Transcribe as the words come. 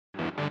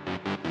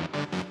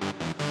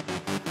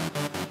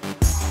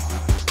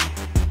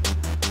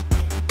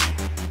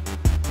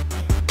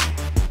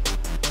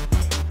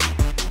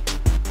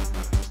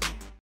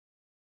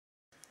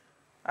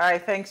All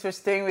right, thanks for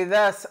staying with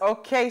us.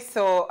 Okay,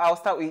 so I'll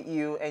start with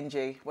you,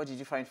 NJ. What did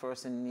you find for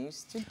us in the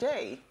news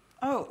today?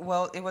 Oh,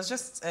 well, it was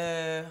just,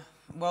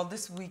 well,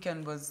 this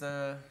weekend was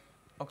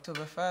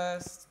October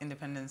 1st,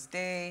 Independence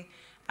Day,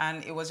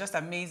 and it was just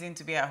amazing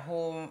to be at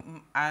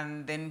home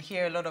and then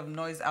hear a lot of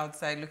noise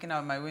outside, looking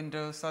out my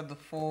window, saw the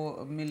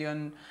 4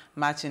 million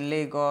march in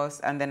Lagos,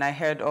 and then I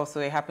heard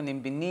also it happened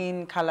in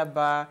Benin,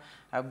 Calabar,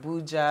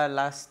 Abuja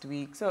last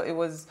week. So it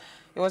was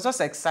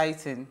just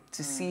exciting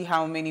to see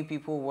how many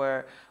people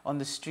were on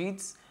the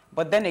streets.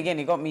 But then again,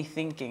 it got me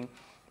thinking,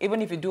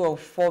 even if you do a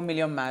 4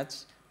 million march,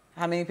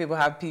 how many people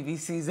have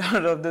PVCs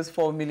out of those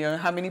 4 million?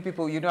 How many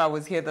people, you know, I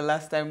was here the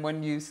last time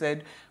when you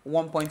said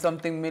 1 point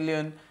something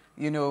million,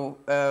 you know,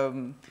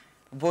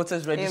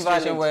 voters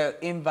registration were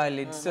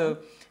invalid. So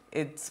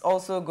it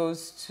also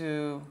goes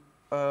to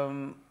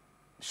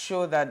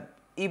show that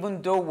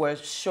even though we're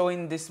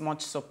showing this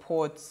much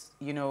support,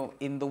 you know,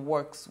 in the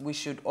works, we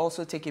should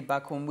also take it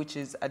back home, which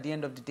is at the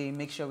end of the day,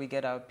 make sure we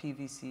get our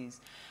PVCs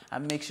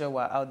and make sure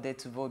we're out there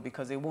to vote,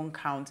 because it won't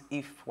count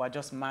if we're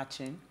just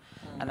marching.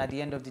 And at the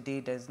end of the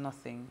day, there's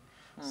nothing.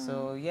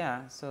 So,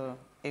 yeah, so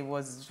it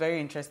was very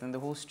interesting, the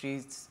whole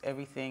streets,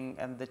 everything,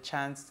 and the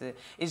chance to...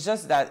 It's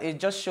just that it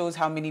just shows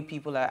how many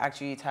people are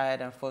actually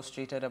tired and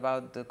frustrated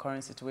about the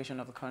current situation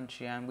of the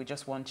country, and we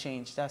just want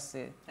change. That's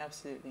it.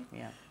 Absolutely.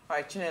 Yeah. All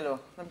right, Chinelo,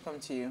 let me come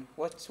to you.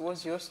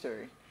 What's your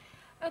story?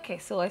 Okay,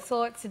 so I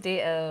saw today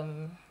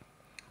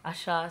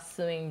Asha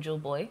suing Joe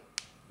Boy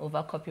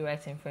over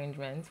copyright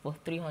infringement for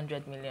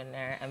 300 million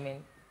naira. I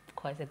mean,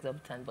 quite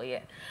exorbitant, but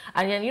yeah.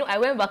 And then, you know, I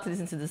went back to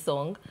listen to the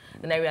song,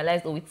 and I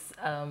realized, oh, it's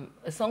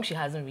a song she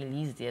hasn't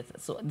released yet.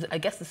 So I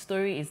guess the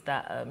story is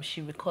that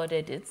she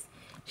recorded it,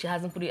 she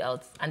hasn't put it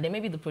out, and then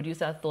maybe the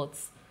producer thought,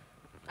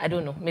 I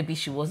don't know, maybe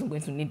she wasn't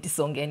going to need the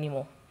song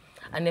anymore.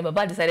 And then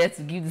Baba decided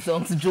to give the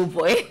song to Joe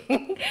Boy.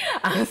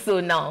 And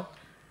so now,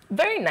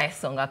 very nice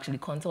song actually,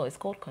 Contour. It's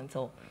called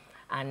Contour.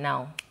 And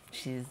now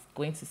she's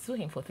going to sue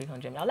him for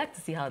 300 million. I'd like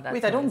to see how that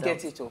Wait, I don't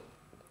get it.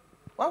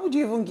 Why would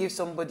you even give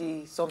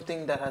somebody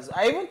something that has...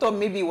 I even thought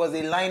maybe it was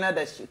a liner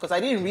that she... Because I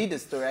didn't read the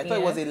story. I thought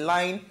it was a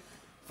line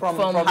from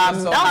her song.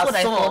 That's what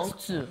I thought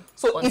too.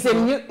 So it's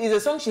a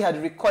song she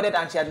had recorded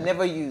and she had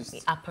never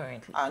used.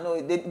 Apparently. No,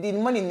 the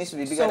money needs to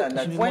be bigger than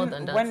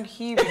that. When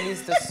he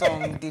released the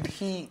song,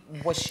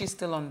 was she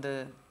still on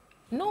the...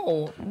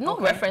 No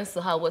reference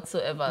to her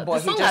whatsoever. But the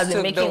song has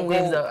been making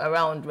waves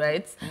around,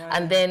 right?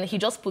 And then he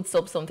just puts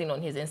up something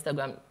on his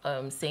Instagram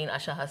saying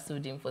Asha has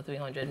sued him for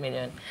 300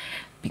 million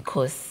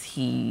because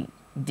he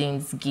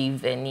didn't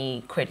give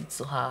any credit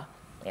to her.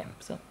 Yeah,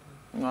 so.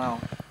 Wow.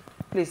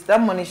 Please,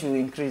 that money should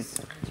increase.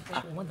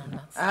 More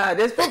than that.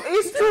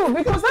 It's true,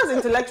 because that's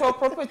intellectual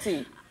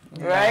property,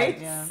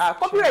 right? Yeah.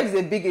 Copyright is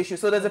a big issue.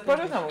 So there's a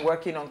project I'm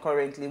working on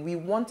currently. We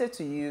wanted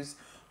to use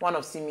one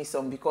of Simi's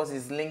song because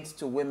it's linked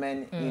to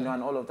women, you know,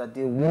 and all of that.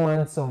 The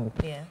woman song,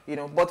 you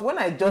know. But when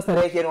I just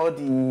started hearing all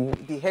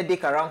the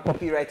headache around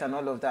copyright and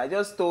all of that, I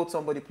just told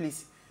somebody,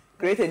 please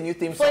create a new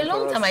theme song for a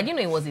long time. I didn't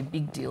know it was a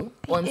big deal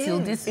until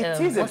this.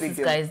 What's this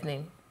guy's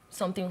name?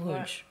 Something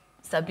Huge.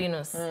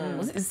 Sabinus.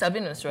 It's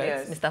Sabinus, right?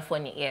 Yes. Mr.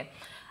 Funny,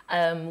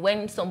 yeah.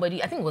 When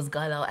somebody, I think it was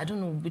Gala, I don't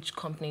know which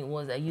company it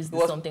was, I used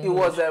something. It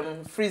was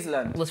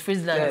Friesland. It was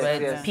Friesland,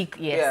 right? Yes. Peak,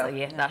 yes,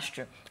 yeah, that's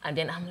true. And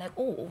then I'm like,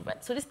 oh,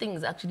 right. So this thing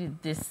is actually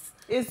this.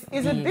 It's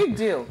a big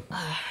deal.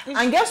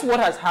 And guess what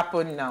has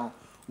happened now?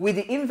 With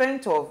the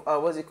invent of,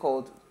 what's it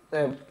called?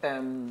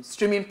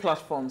 Streaming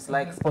platforms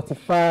like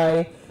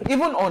Spotify,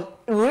 even on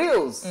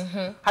Reels.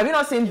 Have you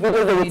not seen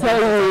videos that will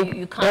tell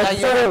you can't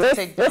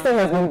this thing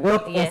has been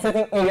blocked in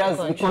certain areas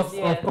because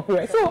of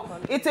copyright? So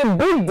it's a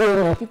big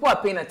deal now. People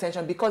are paying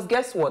attention because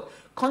guess what?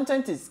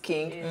 Content is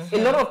king. A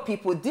lot of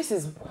people, this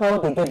is how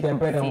they get their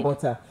bread and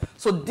butter.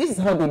 So this is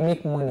how they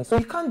make money. So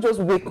you can't just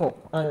wake up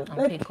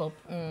and pick up.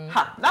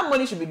 That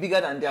money should be bigger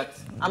than that.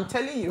 I'm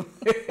telling you.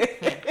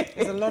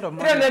 It's a lot of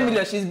money. 300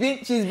 million.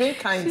 She's been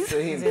kind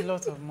to him. It's a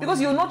lot of money.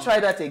 Because you will not try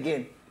that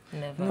again.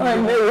 Never. All right,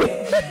 Mary,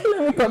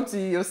 let me come to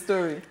you, your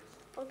story.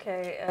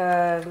 Okay,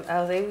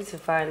 I was able to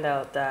find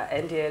out that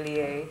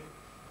NDLEA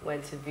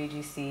went to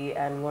VGC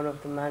and one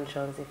of the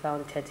mansions, they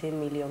found 13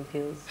 million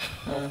pills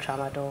of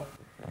tramadol.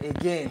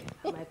 Again,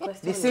 my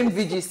question the same is,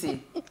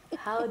 VGC.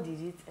 How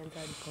did it enter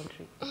the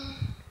country?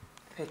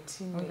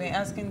 13 We've been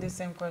asking the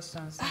same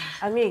questions.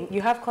 I mean,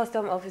 you have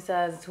custom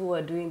officers who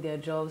are doing their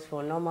jobs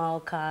for normal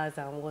cars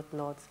and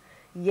whatnot,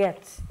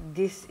 yet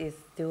this is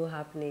still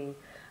happening.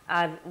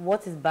 And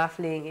what is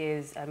baffling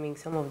is, I mean,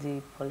 some of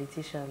the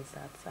politicians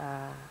that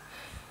are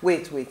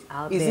Wait.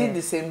 out Is there. it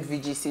the same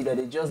VGC that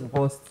they just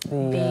bust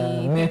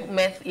the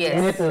meth, yes.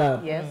 meth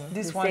lab? Yes,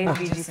 This the one same is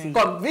VGC.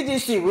 Come,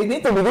 VGC, we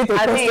need to begin to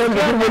I mean, question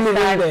the people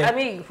living there. I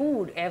mean, who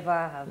would ever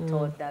have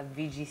thought that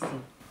VGC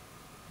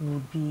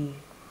would be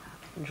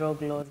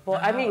drug laws?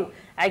 But I mean,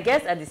 I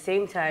guess at the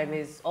same time,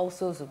 it's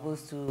also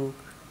supposed to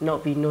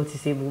not be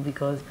noticeable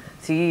because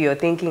to you, you're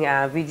thinking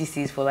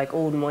VGC is for like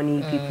old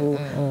money people.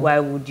 Why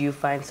would you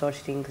find such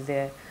things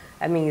there?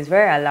 I mean, it's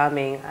very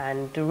alarming,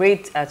 and the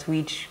rate at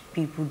which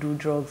people do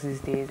drugs these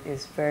days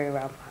is very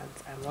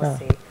rampant, I must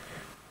say.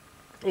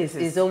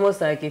 It's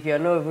almost like if you're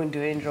not even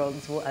doing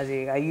drugs, are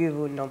you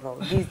even normal?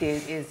 These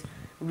days it's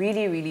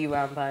really, really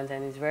rampant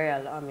and it's very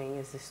alarming.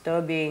 It's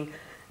disturbing.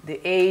 The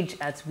age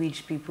at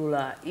which people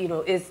are,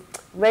 is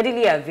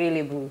readily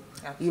available,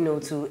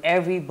 to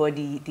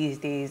everybody these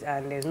days,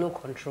 and there's no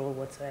control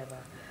whatsoever.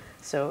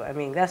 So, I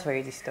mean, that's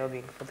very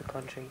disturbing for the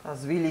country.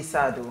 That's really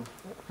sad, though.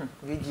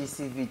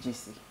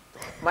 VGC.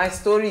 My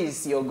story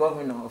is your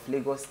governor of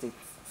Lagos State,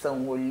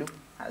 Sanwo-Olu,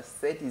 has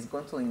said he's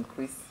going to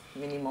increase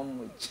minimum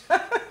wage.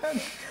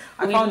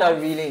 I found that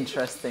really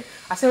interesting.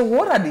 I said,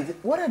 what are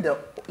the,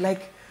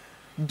 like,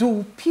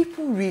 do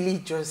people really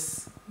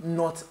just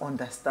not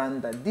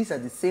understand that these are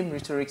the same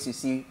rhetorics you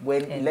see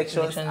when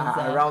elections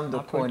are around the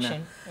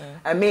corner?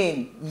 I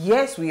mean,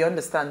 yes, we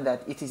understand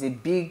that it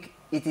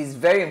is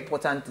very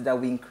important that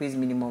we increase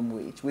minimum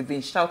wage. We've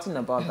been shouting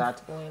about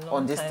that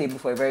on this table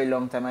for a very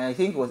long time. And I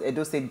think it was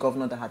Edo State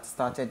governor that had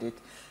started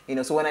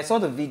it. So when I saw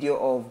the video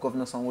of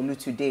Governor Sanwo-Olu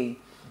today,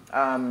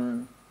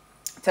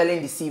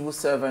 telling the civil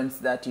servants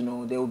that,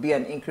 there will be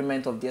an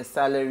increment of their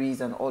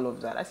salaries and all of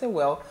that, I said,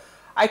 well,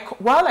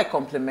 while I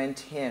compliment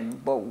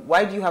him, but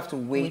why do you have to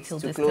wait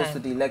to close to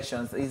the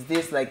elections? Is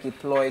this like a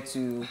ploy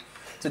to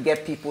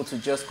get people to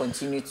just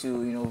continue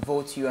to,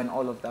 vote you and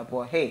all of that?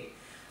 But hey,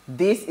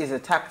 this is a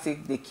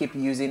tactic they keep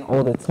using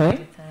all the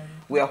time.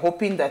 We are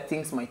hoping that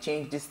things might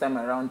change this time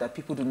around, that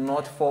people do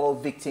not fall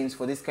victims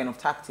for this kind of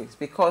tactics.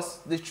 Because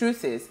the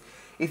truth is,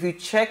 if you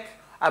check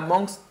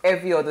amongst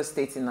every other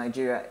state in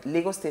Nigeria,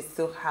 Lagos State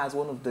still has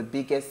one of the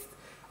biggest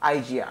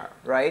IGR,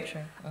 right?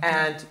 Sure.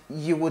 And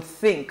you would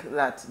think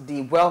that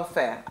the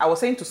welfare, I was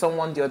saying to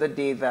someone the other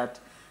day that,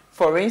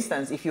 for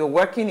instance, if you're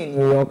working in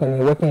New York and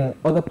you're working in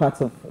other parts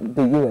of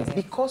the US,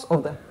 because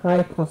of the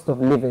high cost of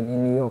living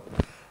in New York,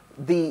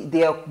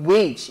 their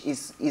wage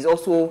is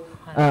also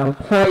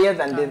higher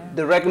than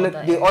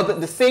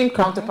the same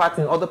counterparts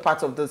in other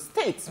parts of the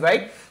states,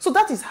 right? So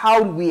that is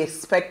how we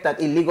expect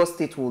that a Lagos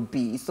State will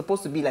be. It's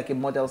supposed to be like a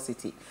model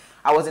city.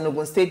 I was in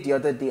Ogun State the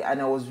other day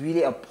and I was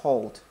really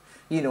appalled.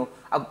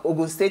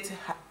 Ogun State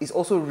is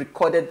also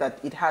recorded that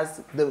it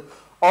has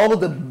all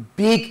the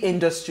big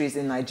industries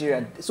in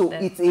Nigeria. So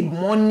it's a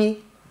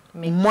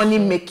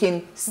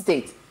money-making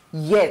state.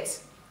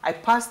 Yet, I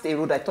passed a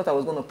road I thought I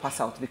was going to pass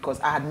out because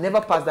I had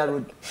never passed that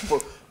road before.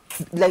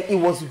 Like, it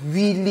was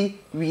really,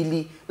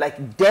 really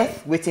like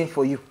death waiting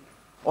for you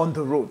on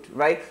the road,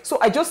 right? So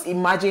I just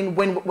imagine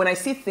when I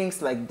see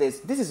things like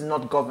this is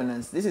not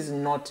governance. This is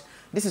not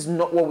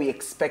what we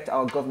expect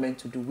our government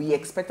to do. We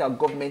expect our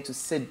government to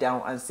sit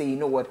down and say, you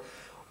know what,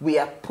 we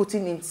are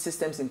putting in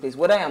systems in place.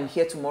 Whether I am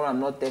here tomorrow, I'm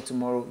not there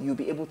tomorrow, you'll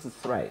be able to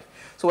thrive.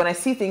 So when I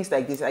see things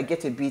like this, I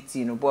get a bit,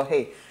 but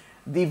hey,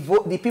 the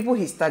people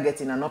he's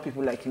targeting are not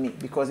people like me.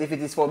 Because if it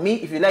is for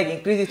me, if you like,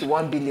 increase it to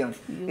 1 billion,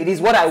 it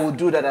is what I will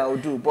do that I will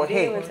do. But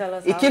hey,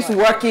 it keeps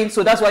working,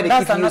 so that's why they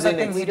keep using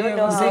it. We don't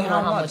know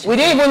how much. We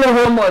didn't even know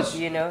how much.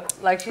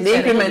 Like she the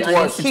said, increment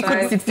was. He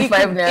could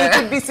 65 naira. It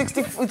could be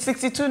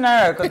 62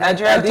 naira because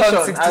Nigeria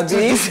turned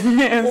 62.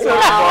 So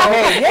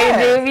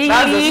hey,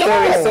 that's the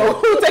story.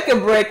 So we'll take a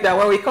break now.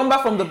 When we come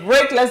back from the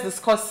break, let's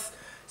discuss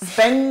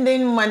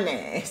spending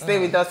money. Stay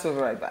with us. We'll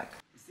be right back.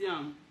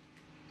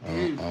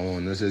 Àwọn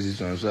unnecessary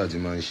transfer àti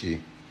máa ń ṣe.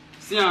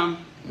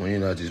 Mo ní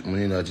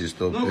láti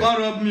stop. No go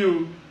rob me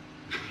o.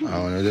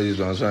 Àwọn unnecessary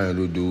transfer yẹn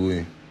ló dowó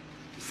yẹn.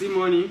 See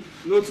money,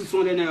 no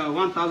 200 naira,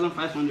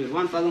 1,500,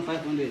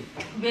 1,500.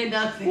 Bend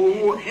that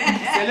thing.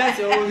 Select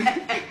your own.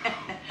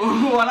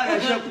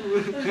 Alájàṣẹ́kù.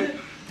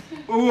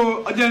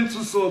 Owó urgent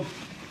 2 sub.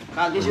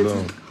 Kàkí ṣe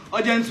 2.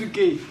 Urgent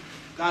 2K.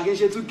 Kàkí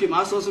ṣe 2K.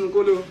 Màá sọ sínú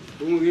kóló.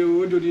 Òun rè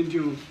owó dòdìdì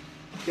o.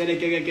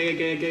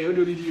 Kẹ̀kẹ̀kẹ̀kẹ̀kẹ̀ ó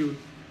dòdìdì o.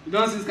 You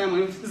don't see this kind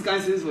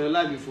of things for your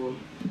life before.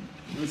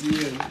 What's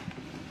here?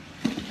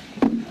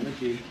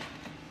 Okay.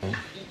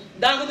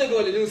 Dangote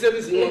go dey do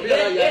service in one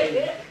billion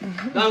naira.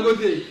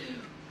 Dangote.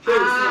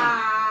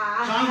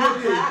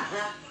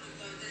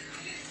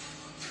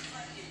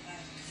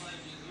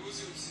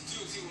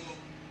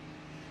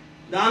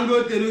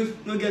 Dangote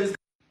no get this.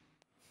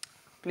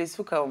 Please,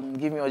 who can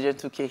give me urgent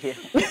 2K here?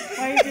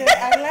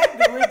 I like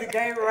the way the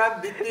guy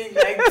wrapped the thing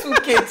like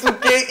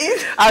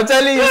 2K. I'm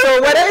telling you,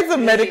 so whether it's a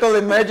medical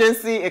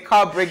emergency, a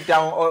car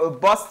breakdown, or a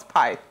burst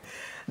pipe,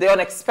 the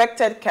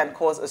unexpected can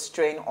cause a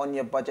strain on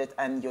your budget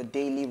and your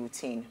daily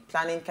routine.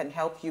 Planning can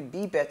help you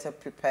be better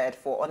prepared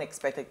for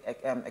unexpected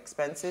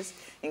expenses,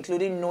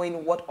 including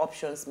knowing what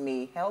options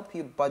may help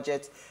you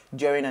budget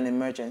during an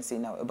emergency.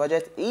 Now, a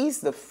budget is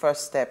the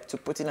first step to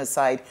putting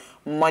aside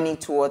money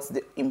towards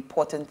the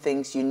important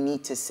things you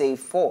need to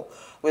save for.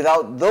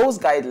 Without those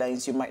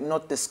guidelines, you might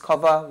not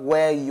discover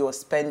where you're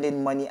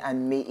spending money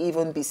and may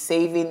even be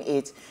saving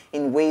it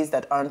in ways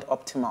that aren't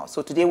optimal.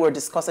 So today we're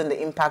discussing the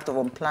impact of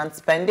unplanned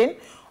spending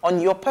on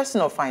your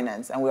personal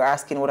finance, and we're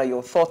asking what are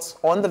your thoughts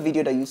on the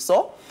video that you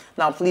saw.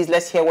 Now, please,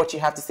 let's hear what you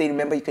have to say.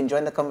 Remember, you can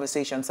join the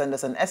conversation. Send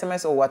us an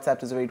SMS or WhatsApp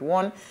to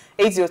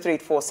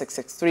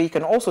 081-803-4663. You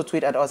can also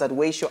tweet at us at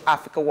Wayshow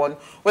Africa1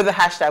 with the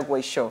hashtag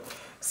Wayshow.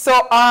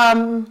 So,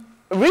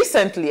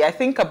 recently, I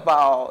think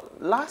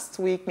about last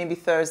week, maybe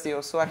Thursday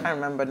or so, I can't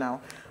remember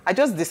now, I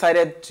just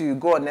decided to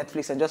go on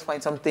Netflix and just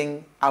find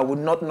something I would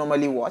not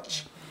normally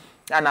watch.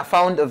 And I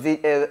found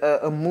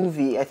a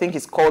movie, I think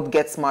it's called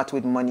Get Smart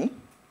with Money.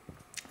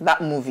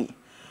 That movie.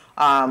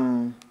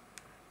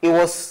 It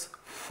was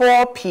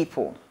 4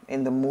 people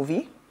in the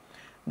movie.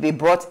 They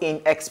brought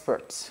in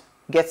experts.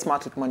 Get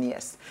Smart with Money,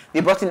 yes.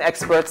 They brought in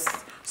experts.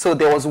 So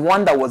there was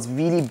one that was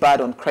really bad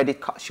on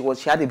credit card. She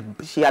had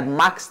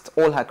maxed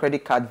all her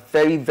credit card,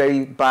 very,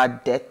 very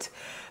bad debt.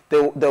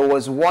 There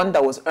was one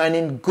that was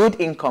earning good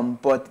income,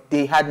 but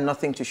they had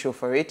nothing to show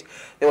for it.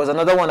 There was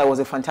another one that was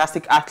a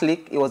fantastic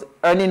athlete. He was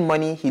earning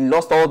money. He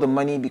lost all the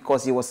money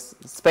because he was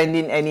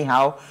spending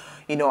anyhow,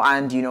 and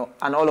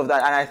all of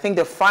that. And I think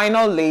the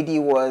final lady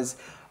was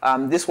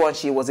this one.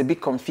 She was a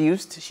bit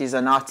confused. She's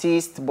an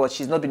artist, but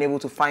she's not been able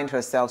to find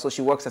herself. So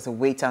she works as a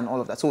waiter and all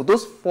of that. So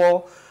those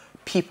 4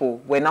 people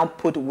were now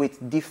put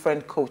with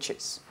different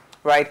coaches,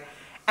 right?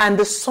 And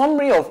the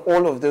summary of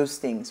all of those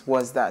things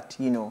was that,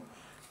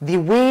 the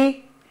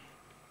way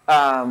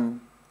to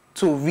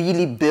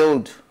really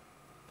build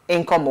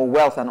income or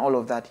wealth and all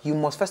of that, you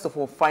must first of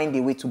all find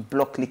a way to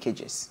block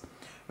leakages,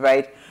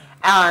 right?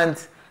 And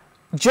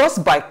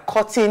just by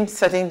cutting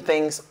certain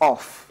things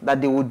off that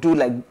they would do,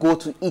 like go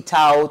to eat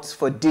out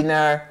for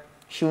dinner,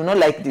 she will not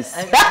like this.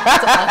 Mary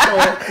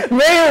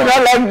will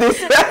not like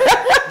this.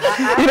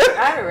 I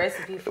have a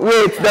recipe for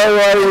wait,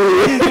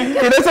 don't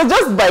worry. So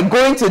just by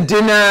going to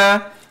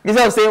dinner,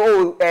 instead of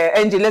saying,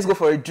 Angie, let's go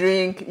for a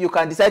drink, you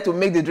can decide to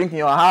make the drink in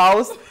your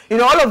house.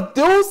 All of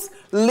those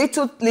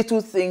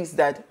little things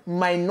that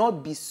might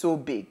not be so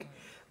big.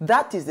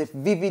 That is a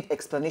vivid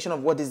explanation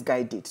of what this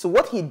guy did. So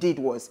what he did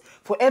was,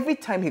 for every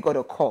time he got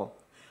a call,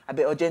 I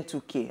bet urgent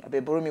 2K, I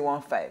bet borrow me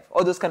 1.5,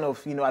 all those kind of,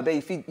 I bet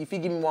if you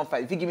give me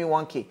 1.5, if you give me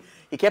 1K,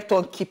 he kept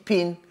on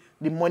keeping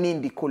the money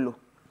in the colo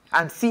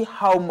and see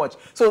how much.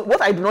 So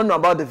what I do not know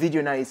about the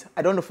video now is,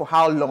 I don't know for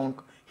how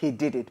long he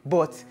did it,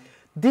 but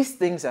these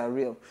things are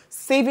real.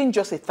 Saving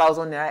just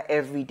 1,000 naira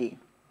every day,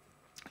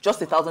 just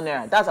 1,000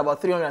 naira, that's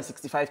about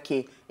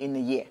 365K in a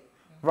year,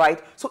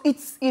 right? So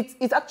it's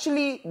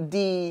actually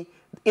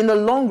in the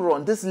long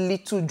run, these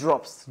little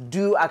drops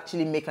do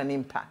actually make an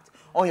impact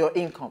on your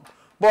income.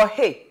 But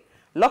hey,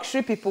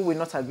 luxury people will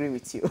not agree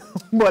with you.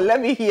 But let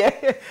me hear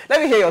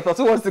your thoughts.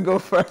 Who wants to go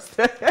first?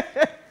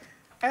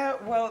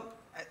 Well,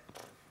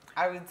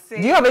 I would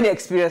say... Do you have any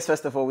experience,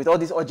 first of all, with all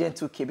these urgent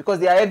 2K? Because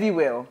they are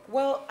everywhere.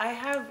 Well, I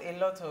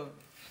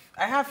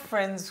have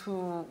friends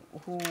who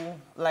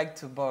like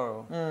to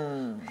borrow.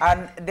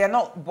 And they're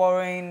not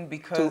borrowing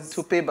because...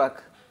 To pay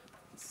back.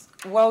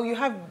 Well, you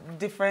have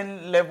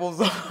different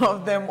levels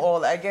of them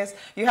all. I guess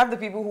you have the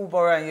people who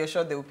borrow and you're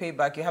sure they will pay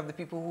back. You have the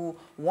people who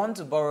want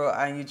to borrow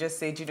and you just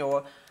say, you know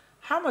what,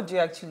 how much do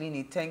you actually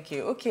need? 10K.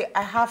 Okay,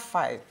 I have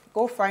 5.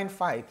 Go find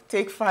 5.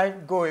 Take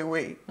 5, go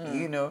away,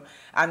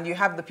 And you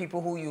have the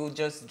people who you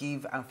just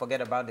give and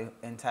forget about the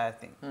entire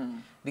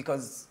thing.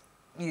 Because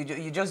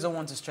you just don't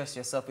want to stress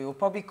yourself. It will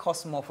probably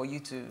cost more for you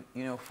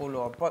to,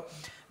 follow up. But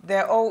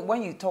they're all,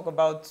 when you talk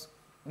about,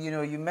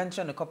 you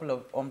mentioned a couple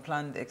of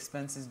unplanned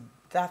expenses,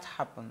 that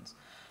happens.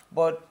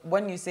 But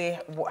when you say,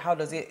 how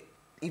does it,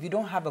 if you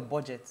don't have a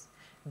budget,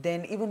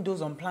 then even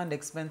those unplanned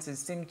expenses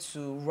seem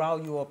to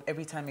rile you up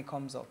every time it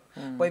comes up.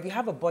 But if you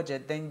have a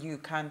budget, then you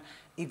can,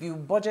 if you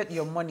budget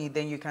your money,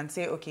 then you can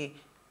say, okay,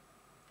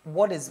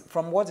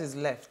 from what is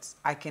left,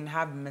 I can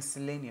have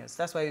miscellaneous.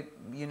 That's why,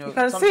 you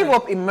can save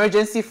up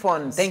emergency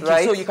funds, Thank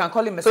right? you. So you can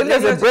call it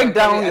miscellaneous. So there's a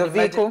breakdown your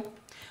vehicle.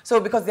 So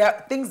because there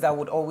are things that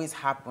would always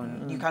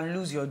happen. You can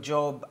lose your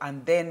job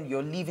and then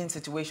your living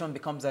situation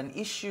becomes an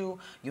issue.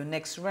 Your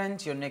next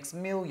rent, your next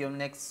meal, your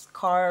next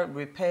car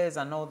repairs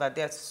and all that.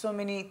 There are so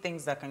many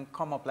things that can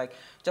come up. Like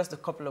just a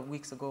couple of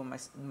weeks ago,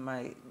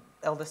 my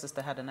elder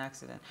sister had an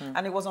accident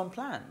and it was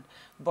unplanned,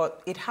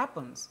 but it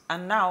happens.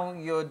 And now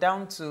you're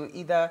down to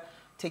either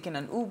taking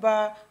an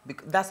Uber,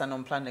 that's an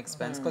unplanned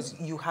expense because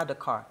you had a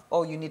car.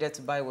 All you needed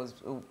to buy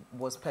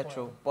was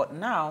petrol. But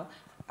now,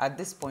 at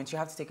this point, you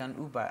have to take an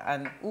Uber.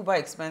 And Uber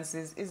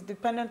expenses is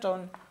dependent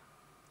on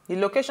the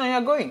location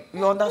you're going.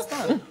 You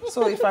understand?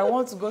 So if I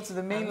want to go to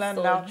the mainland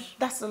now,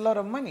 that's a lot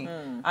of money.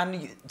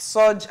 And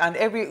surge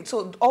and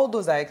so all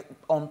those are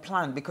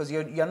unplanned because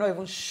you're not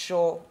even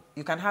sure.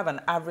 You can have an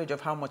average of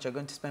how much you're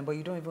going to spend, but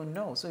you don't even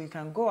know. So you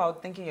can go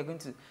out thinking you're going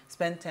to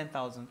spend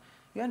 10,000.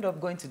 You end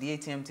up going to the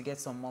ATM to get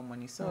some more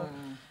money. So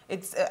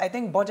I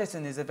think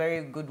budgeting is a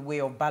very good way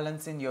of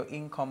balancing your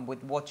income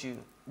with what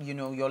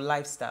your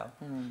lifestyle.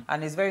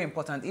 And it's very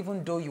important.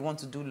 Even though you want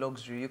to do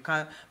luxury, you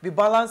can be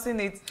balancing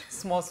it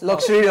small.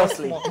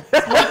 Luxuriously.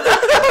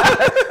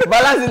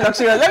 Balancing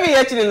luxurious. Let me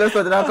hear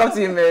Chidi and I'll come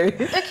to you, Mary.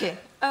 Okay.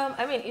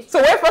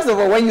 So first of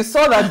all, when you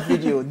saw that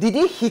video, did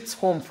it hit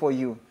home for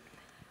you?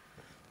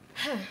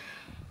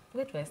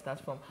 Where do I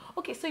start from?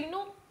 Okay,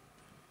 so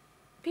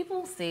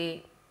people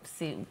say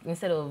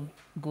instead of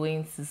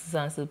going to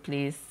so-and-so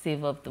place,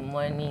 save up the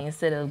money.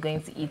 Instead of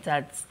going to eat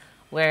at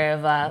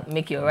wherever,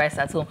 make your rice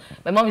at home.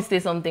 My mom used to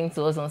say something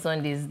to us on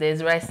Sundays,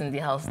 there's rice in the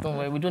house, don't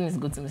worry, we don't need to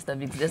go to Mr.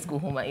 Biggs, let's go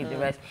home and eat the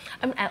rice.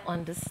 I mean, I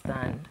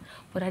understand,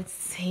 but at the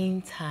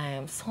same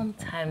time,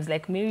 sometimes,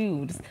 like Mary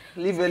would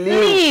leave,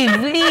 just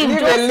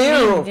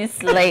leave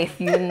this life,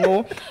 you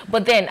know.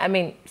 But then, I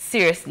mean,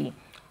 seriously,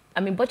 I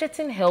mean,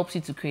 budgeting helps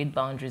you to create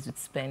boundaries with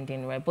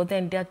spending, right? But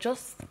then they're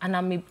just, and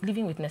I'm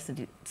living witness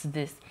to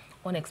this,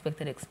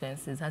 unexpected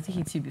expenses. Has it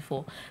hit you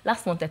before?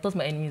 Last month, I thought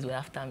my enemies were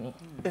after me.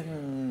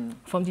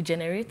 From the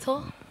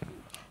generator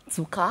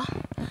to car.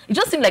 It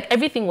just seemed like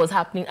everything was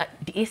happening.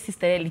 The AC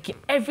started leaking.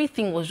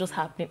 Everything was just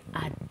happening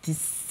at the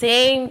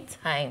same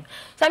time.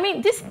 So, I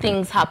mean, these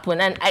things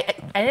happen, and I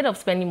ended up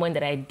spending money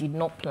that I did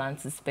not plan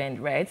to spend,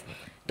 right?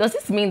 Does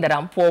this mean that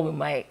I'm poor with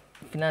my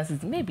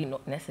finances? Maybe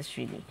not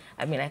necessarily.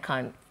 I mean,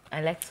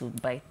 I like to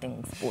buy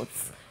things, but,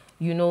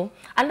 you know,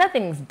 and that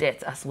thing is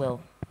debt as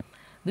well.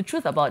 The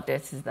truth about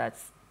debt is that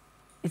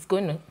it's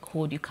going to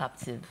hold you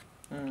captive.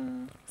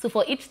 So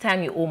for each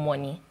time you owe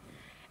money,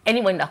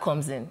 any money that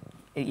comes in,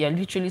 you're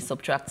literally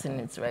subtracting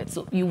it, right?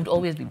 So you would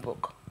always be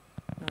broke.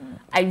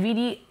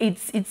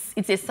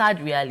 It's a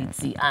sad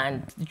reality,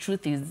 and the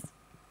truth is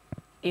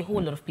a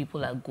whole lot of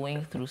people are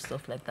going through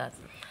stuff like that.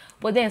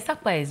 But then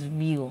Sakpa is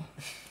real.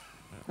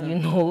 You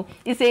know,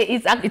 it's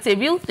a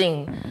real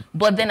thing,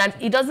 but then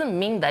it doesn't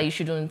mean that you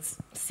shouldn't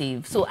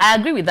save. So I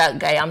agree with that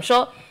guy. I'm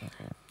sure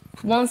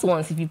once,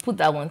 if you put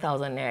that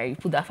 1,000 naira, you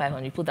put that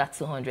 500, you put that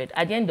 200,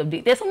 at the end of the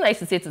day, there's something I used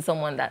to say to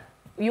someone that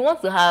you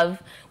want to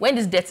have, when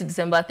this debt to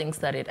December thing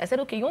started, I said,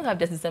 okay, you want to have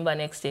debt to December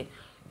next year,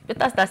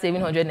 better start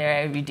saving 100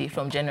 naira every day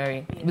from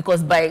January,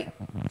 because by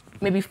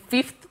maybe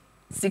 5th,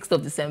 6th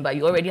of December,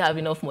 you already have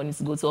enough money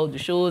to go to all the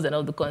shows and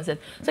all the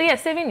concerts. So yeah,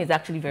 saving is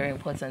actually very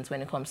important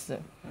when it comes to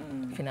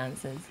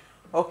finances.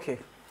 Okay.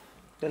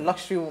 The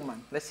luxury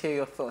woman. Let's hear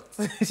your thoughts.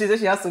 She said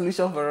she has a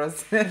solution for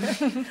us.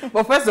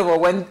 But first of all,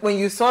 when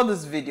you saw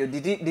this video,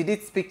 did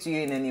it speak to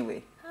you in any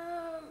way?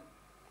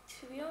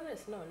 To be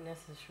honest, not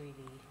necessarily.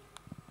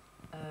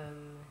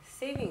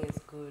 Saving is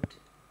good.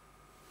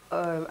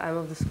 I'm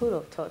of the school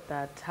of thought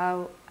that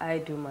how I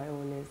do my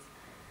own is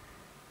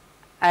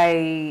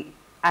I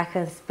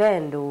can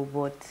spend, though,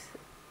 but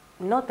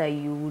not that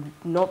you would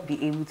not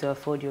be able to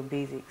afford your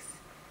basics,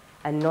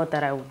 and not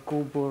that I would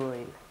go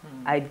borrowing.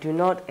 I do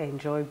not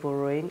enjoy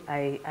borrowing.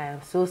 I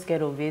am so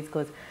scared of it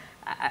because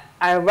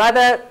I'd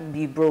rather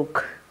be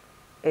broke.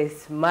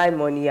 It's my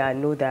money. I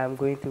know that I'm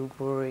going through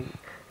borrowing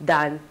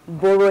than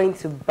borrowing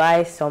to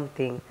buy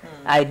something.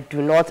 I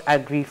do not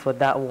agree for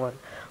that one.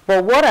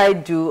 But what I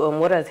do and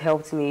what has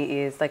helped me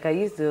is, like, I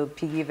use the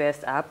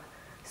PiggyVest app.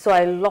 So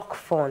I lock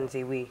funds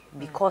away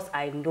because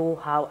I know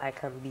how I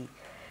can be.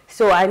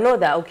 So I know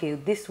that, okay,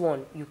 this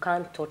one, you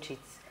can't touch it.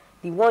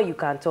 The one you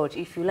can touch,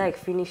 if you like,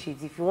 finish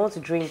it. If you want to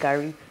drink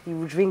Gary, you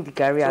will drink the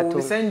Gary at home. So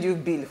we send you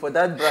bill for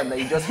that brand that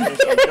you just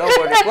mentioned. Don't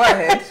worry, go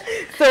ahead.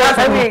 So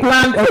I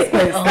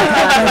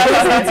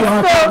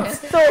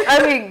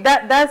mean,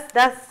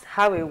 that's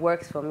how it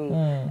works for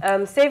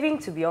me. Saving,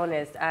 to be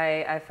honest,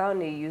 I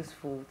found it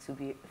useful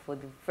for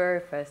the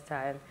very first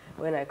time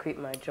when I quit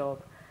my job.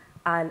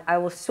 And I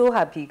was so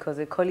happy because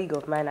a colleague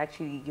of mine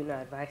actually,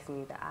 advised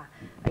me that,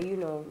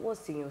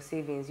 what's in your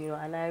savings,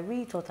 and I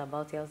really thought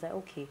about it. I was like,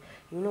 okay,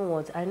 you know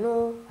what? I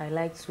know I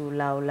like to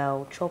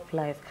lao chop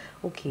life.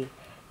 Okay,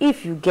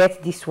 if you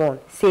get this one,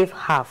 save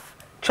half,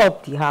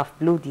 chop the half,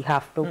 blow the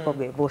half, no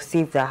problem, but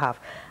save the half.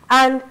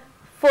 And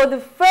for the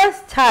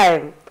first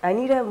time, I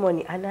needed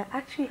money, and I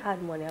actually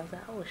had money. I was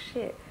like, oh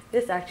shit,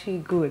 this is actually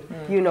good,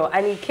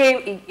 and it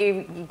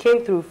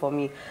came through for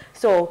me.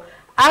 So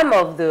I'm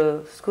of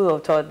the school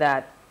of thought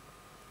that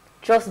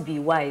just be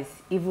wise,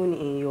 even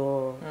in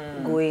your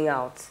going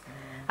out.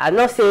 I'm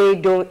not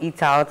saying don't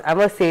eat out. I'm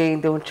not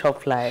saying don't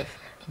chop life,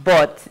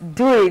 but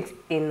do it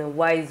in a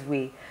wise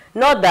way.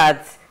 Not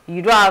that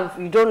you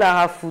don't now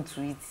have food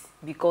to eat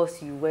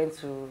because you went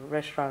to a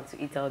restaurant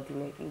to eat out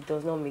dinner. It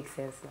does not make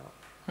sense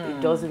now.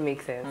 It doesn't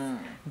make sense.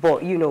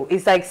 But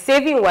it's like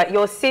saving what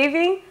you're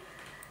saving.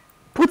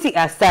 Put it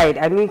aside,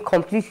 I mean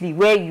completely,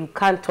 where you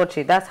can't touch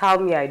it. That's how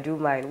I do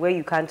mine, where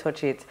you can't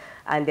touch it.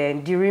 And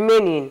then the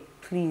remaining,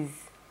 please,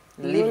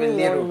 live a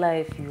little. One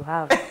life you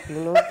have,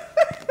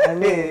 I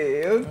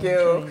mean,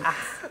 okay.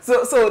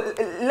 So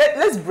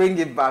let's bring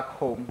it back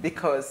home,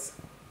 because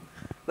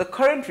the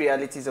current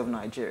realities of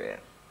Nigeria,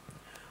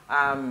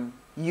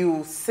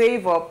 you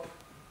save up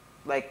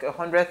like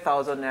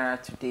 100,000 naira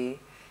today.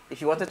 If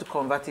you wanted to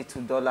convert it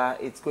to dollar,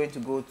 it's going to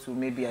go to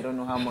maybe, I don't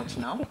know how much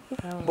now.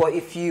 But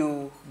if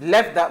you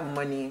left that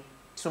money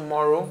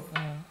tomorrow,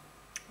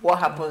 what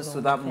happens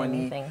to that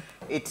money?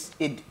 It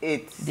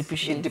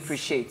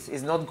depreciates.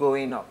 It's not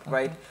going up,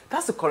 right?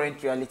 That's the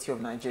current reality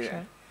of Nigeria.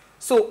 Sure.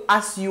 So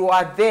as you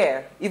are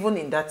there, even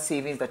in that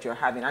savings that you're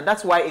having, and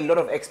that's why a lot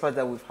of experts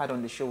that we've had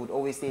on the show would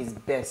always say it's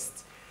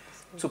best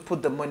to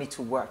put the money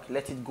to work,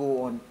 let it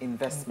go on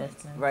investment,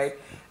 right?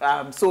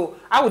 So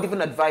I would even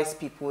advise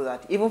people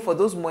that even for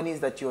those monies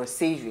that you're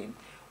saving,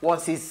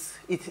 once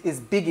it is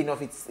big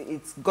enough,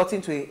 it's got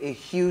into a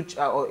huge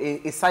or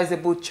a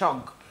sizable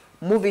chunk,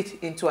 move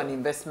it into an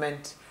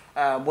investment,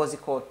 what's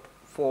it called,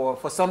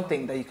 for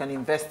something that you can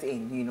invest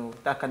in, you know,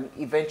 that can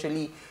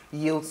eventually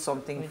yield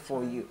something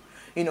for you.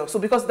 You know, so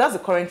because that's the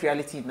current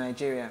reality in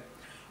Nigeria.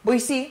 But you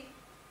see,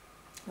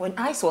 when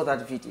I saw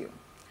that video,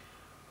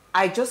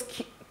 I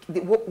just,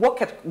 what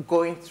kept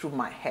going through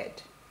my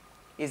head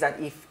is that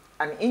if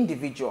an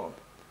individual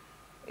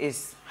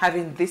is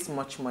having this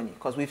much money,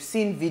 because we've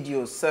seen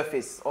videos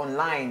surface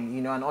online,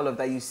 you know, and all of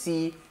that, you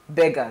see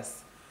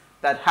beggars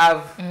that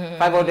have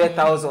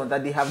 500,000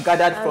 that they have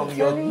gathered from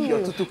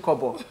your tutu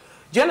kobo. Do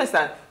you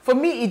understand? For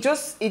me, it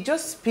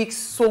just speaks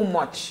so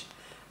much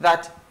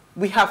that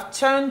we have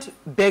turned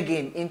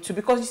begging into,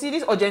 because you see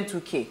this urgent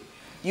 2K.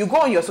 You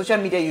go on your social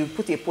media, you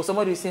put a post,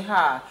 somebody will say,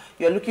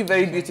 you're looking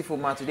very beautiful,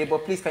 man, today,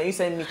 but please, can you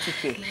send me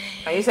 2K?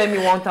 Can you send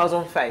me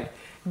 1,005?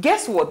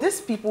 Guess what?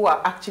 These people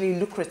are actually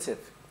lucrative.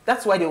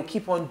 That's why they'll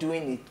keep on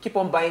doing it, keep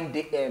on buying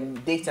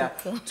data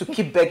to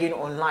keep begging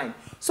online.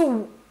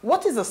 So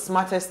what is the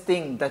smartest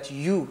thing that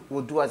you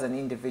will do as an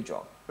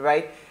individual,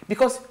 right?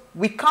 Because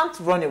we can't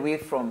run away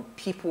from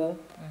people,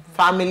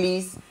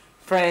 families,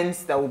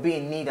 friends that will be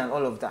in need and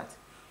all of that.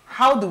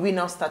 How do we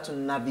now start to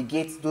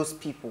navigate those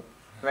people?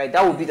 Right,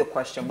 that would be the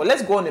question. But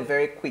let's go on a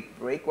very quick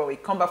break. When we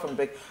come back from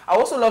break, I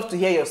also love to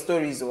hear your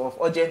stories of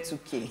urgent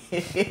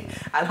 2K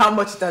and how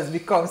much it has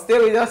become. Stay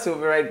with us, we'll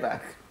be right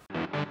back.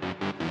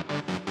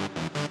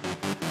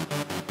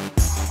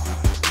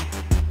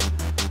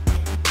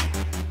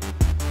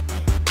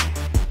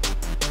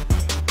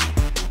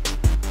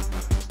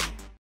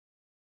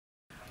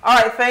 All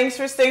right, thanks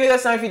for staying with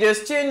us. Now, if you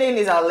just tuned in,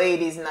 it's our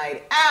ladies'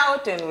 night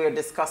out, and we're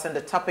discussing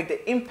the topic,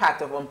 the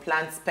impact of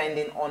unplanned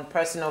spending on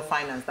personal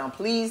finance. Now,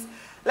 please,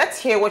 let's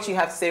hear what you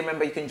have to say.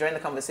 Remember, you can join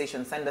the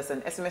conversation. Send us an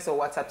SMS or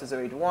WhatsApp to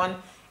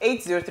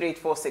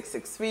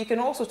 081-803-84663. You can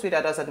also tweet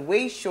at us at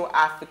Ways Show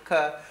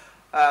Africa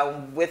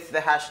with the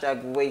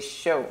hashtag Ways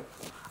Show.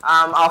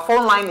 Our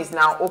phone line is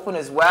now open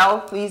as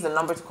well. Please, the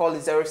number to call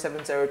is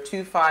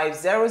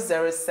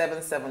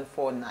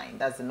 07025007749.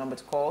 That's the number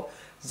to call.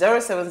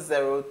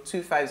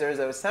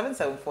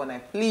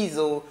 07025007749. Please,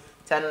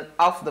 turn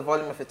off the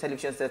volume of your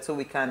television set so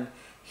we can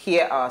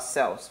hear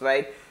ourselves,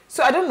 right?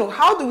 So I don't know,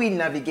 how do we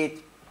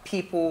navigate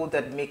people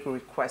that make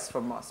requests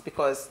from us?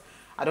 Because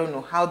I don't know,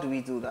 how do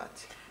we do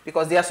that?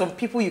 Because there are some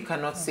people you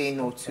cannot say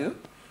no to,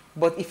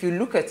 but if you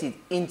look at it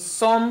in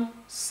some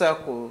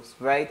circles,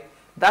 right,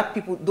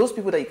 those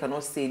people that you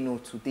cannot say no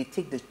to, they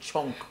take the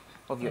chunk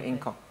of your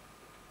income.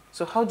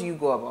 So how do you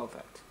go about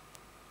that?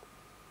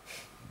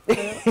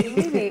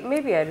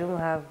 maybe I don't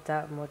have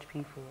that much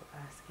people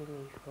asking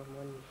me for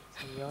money,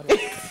 to be honest.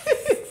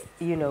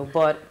 You know,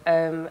 but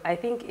I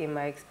think in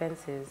my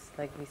expenses,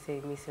 like we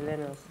say,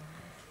 miscellaneous,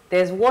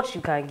 there's what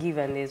you can give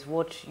and there's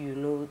what you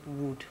know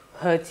would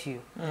hurt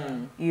you.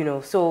 You know,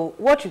 so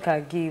what you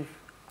can give,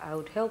 I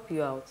would help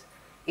you out.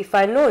 If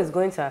I know it's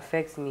going to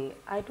affect me,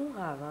 I don't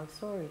have, I'm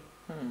sorry.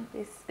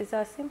 It's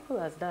as simple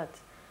as that.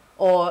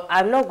 Or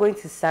I'm not going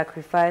to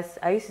sacrifice.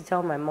 I used to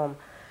tell my mom,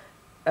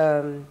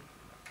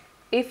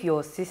 if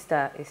your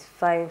sister is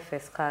flying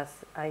first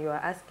class and you are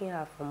asking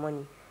her for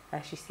money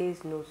and she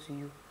says no to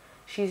you,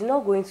 she's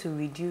not going to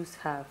reduce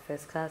her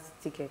first class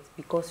ticket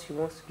because she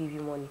wants to give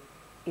you money.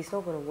 It's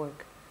not going to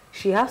work.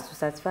 She has to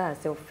satisfy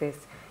herself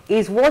first.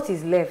 It's what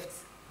is left,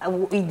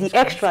 the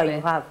extra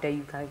you have that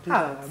you can give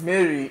her.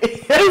 Mary.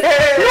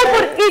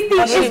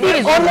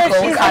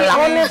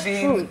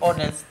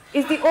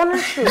 It's the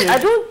honest truth. I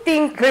don't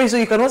think... Mary, so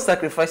you cannot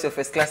sacrifice your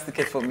first class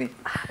ticket for me?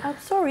 I'm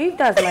sorry, if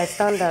that's my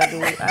standard,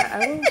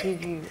 I won't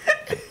give you.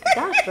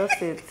 That's just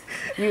it.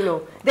 You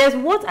know, there's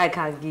what I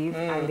can give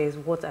and there's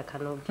what I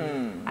cannot give.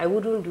 I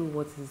wouldn't do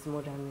what is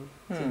more than me,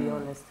 to be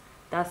honest.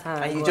 That's how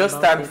and you just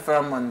stand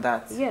firm on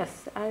that?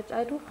 Yes, I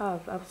don't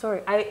have. I'm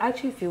sorry. I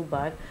actually feel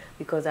bad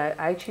because I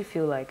actually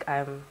feel like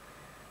I'm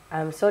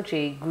such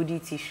a goody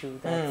tissue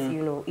that,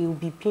 you know, it will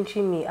be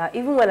pinching me.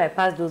 Even when I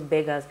pass those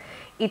beggars,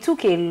 it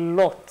took a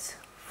lot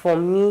for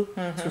me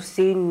to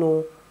say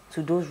no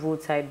to those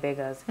roadside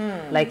beggars.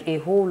 Like a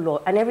whole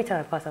lot. And every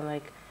time I pass, I'm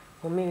like,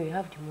 oh, Mary, you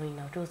have the money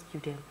now, just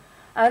give them.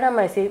 And I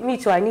might say, me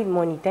too, I need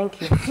money,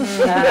 thank you.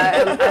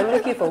 I'm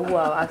looking for who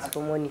I'll ask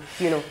for money.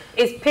 You know,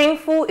 it's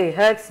painful, it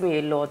hurts me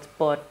a lot,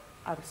 but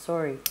I'm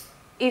sorry.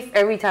 If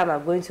every time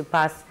I'm going to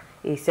pass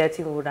a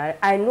certain road,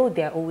 I know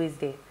they're always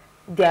there.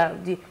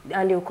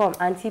 And they'll come,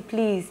 auntie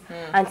please,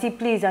 auntie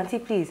please, auntie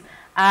please.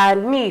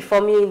 And me, for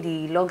me,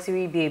 the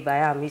luxury babe I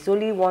am, it's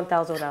only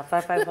 1,000 and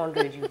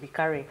 500 you'll be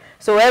carrying.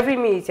 So every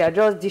minute you're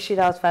just dishing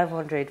out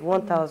 500,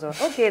 1,000.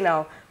 Okay,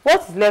 now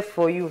what's left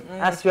for you?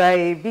 As you are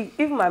a big,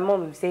 if my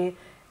mom will say,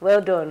 well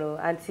done, oh,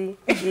 auntie,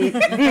 this is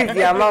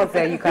the amount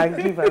that you can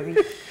give a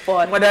week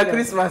for Mother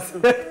Christmas.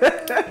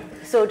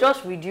 So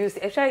just reduce.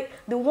 Actually,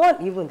 the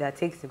one even that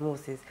takes the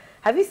most is,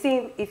 have you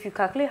seen, if you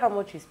calculate how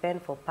much you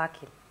spend for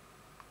parking,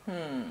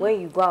 when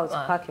you go out to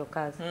park your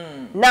cars.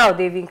 Now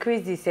they've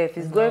increased this.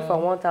 It's going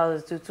from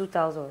 1,000 to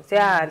 2,000. Say,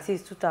 auntie,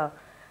 it's 2,000.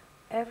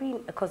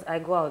 Because I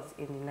go out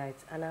in the night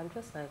and I'm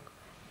just like,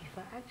 if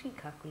I actually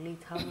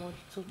calculate how much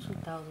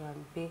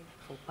 2,000 pay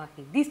for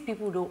parking, these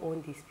people don't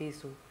own this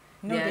space, so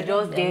No, they're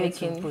just there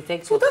to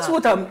protect. So that's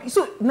what I'm.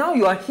 So now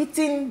you are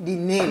hitting the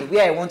nail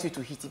where I want you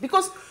to hit it,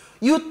 because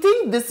you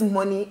think this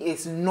money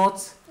is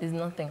not. Is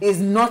nothing. Is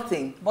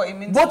nothing. But it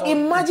means. But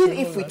imagine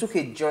if we took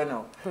a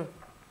journal,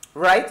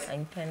 right?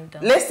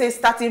 Let's say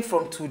starting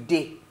from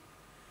today,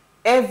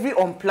 every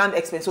unplanned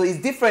expense. So it's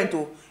different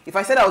to if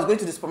I said I was going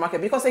to the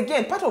supermarket, because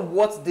again, part of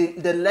what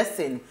the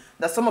lesson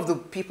that some of the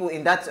people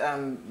in that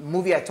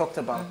movie I talked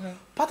about,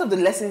 part of the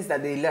lessons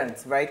that they learned,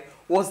 right,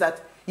 was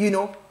that, you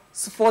know,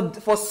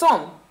 for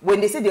some,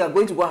 when they say they are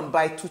going to go and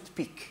buy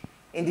toothpick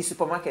in the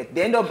supermarket,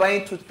 they end up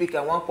buying toothpick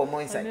and one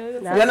more inside.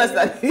 You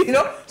understand? You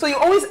know, so you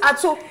always add.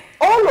 So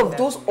all of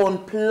those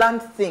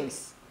unplanned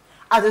things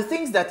are the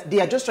things that they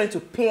are just trying to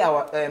pay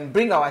our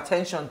bring our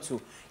attention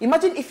to.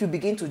 Imagine if you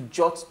begin to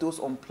jot those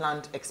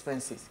unplanned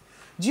expenses.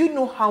 Do you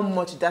know how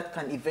much that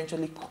can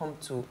eventually come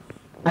to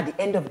at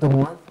the end of the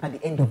month, at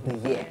the end of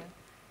the year?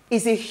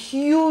 It's a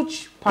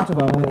huge part of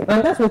our money.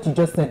 And that's what you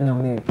just said now,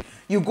 Mary.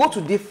 You go to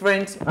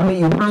different, I mean,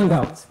 you hang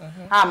out.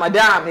 Ah,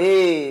 madam,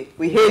 hey,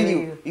 we hail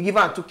you. You give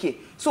her 2K.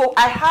 So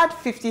I had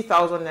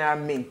 50,000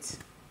 naira mint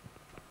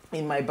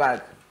in my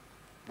bag.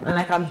 And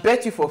I can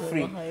bet you for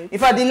free. In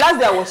fact, the last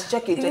day I was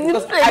checking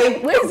because I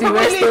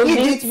probably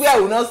hid it where I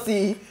will not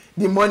see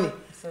the money.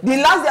 The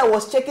last day I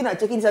was checking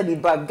inside the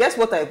bag. Guess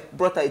what I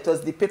brought her? It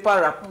was the paper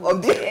wrap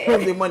of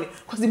the money.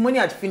 Because the money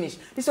had finished.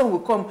 This one will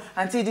come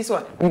and see this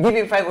one. You give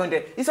him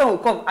 500. This one will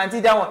come and see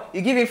that one.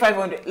 You give him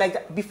 500. Like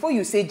that. Before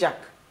you say jack,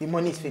 the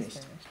money is finished.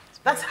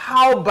 That's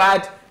how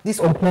bad these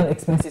unplanned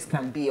expenses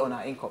can be on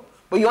our income.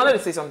 But you wanted to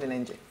say something,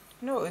 NJ?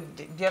 No,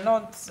 they're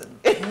not.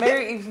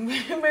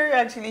 Mary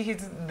actually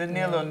hit the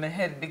nail on the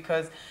head,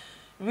 because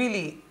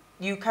really,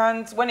 you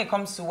can't, when it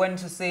comes to when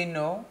to say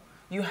no,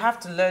 you have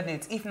to learn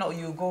it. If not,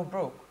 you go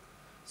broke.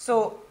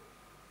 So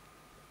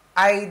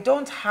I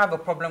don't have a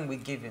problem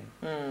with giving.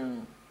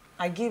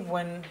 I give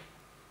when,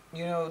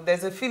 you know,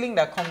 there's a feeling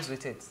that comes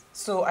with it.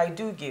 So I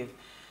do give.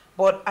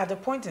 But at a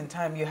point in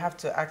time, you have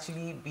to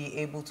actually be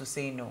able to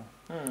say no.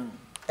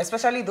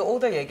 Especially the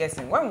older you're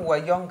getting. When we were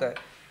younger,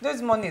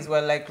 those monies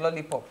were like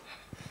lollipop.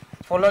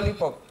 For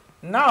lollipop.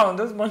 Now,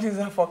 those monies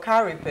are for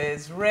car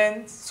repairs,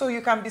 rent, so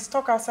you can be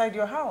stuck outside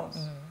your house.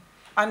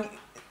 And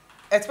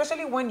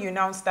especially when you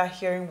now start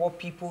hearing what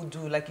people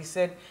do, like you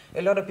said,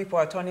 a lot of people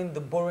are turning the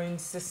borrowing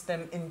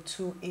system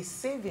into a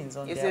savings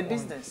on their own. It's a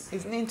business.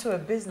 It's into a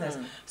business.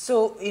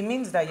 So it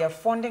means that you're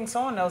funding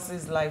someone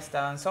else's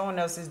lifestyle and someone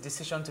else's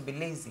decision to be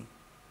lazy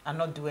and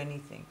not do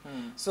anything.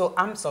 So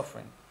I'm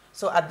suffering.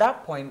 So at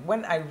that point,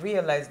 when I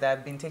realized that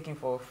I've been taken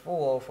for a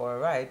fool or for a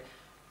ride,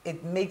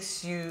 it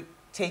makes you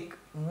take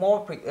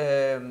more,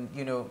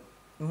 you know,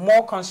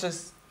 more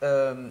conscious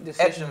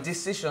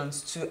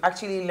decisions to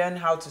actually learn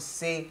how to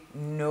say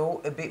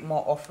no a bit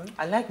more often.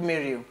 I like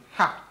Mary.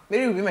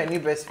 Mary will be my new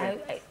best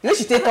friend. You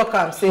should take talk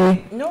and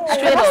say, no, I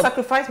cannot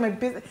sacrifice my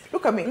business.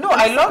 Look at me. No,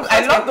 I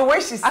love the way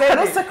she said it. I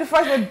cannot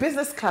sacrifice my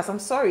business class. I'm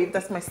sorry if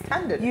that's my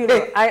standard. You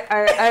know,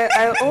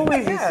 I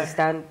always used to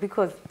stand,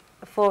 because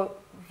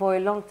for a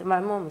long time,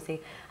 my mom would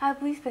say,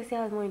 this person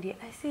has money.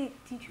 I say,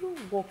 did you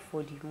work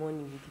for the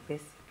money with the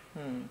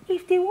person?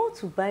 If they want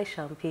to buy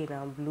champagne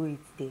and blow it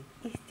there,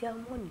 it's their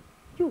money.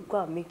 You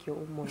go and make your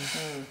own money.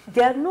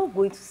 They are not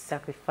going to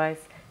sacrifice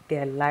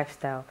their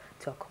lifestyle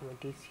to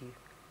accommodate you.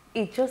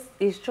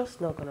 It's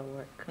just not gonna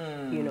work,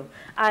 you know.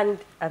 And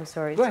I'm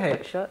sorry, go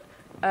ahead. Short.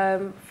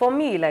 For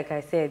me, like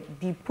I said,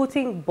 the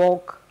putting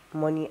bulk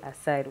money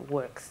aside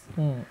works.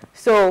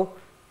 So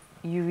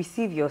you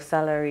receive your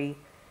salary,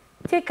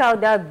 take out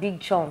that big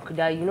chunk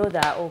that you know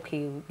that,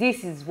 okay,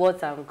 this is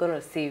what I'm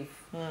gonna save.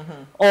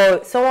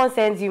 Or someone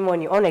sends you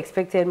money,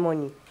 unexpected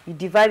money, you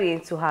divide it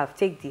into half,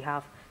 take the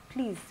half.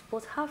 Please,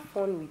 but have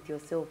fun with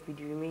yourself with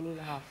the remaining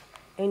half.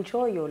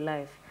 Enjoy your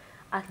life.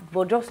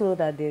 But just know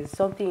that there's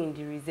something in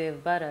the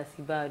reserve, bad as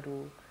bad,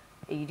 or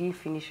you didn't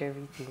finish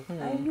everything.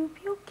 And you'll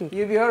be okay.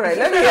 You'll be all right.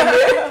 Let me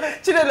hear.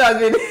 Children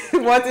has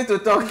been wanting to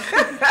talk.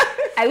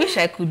 I wish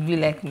I could be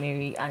like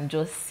Mary and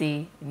just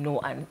say no,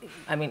 and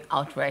I mean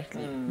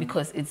outrightly,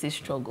 because it's a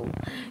struggle.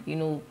 You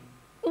know,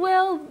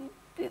 well,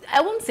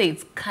 I won't say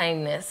it's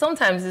kindness.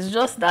 Sometimes it's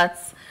just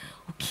that,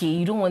 okay,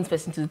 you don't want this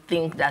person to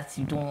think that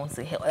you don't want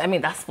to help. I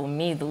mean, that's for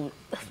me, though.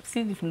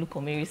 See if you look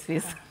on Mary's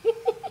face.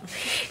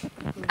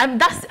 I'm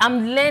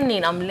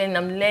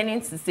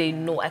learning to say,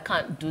 no, I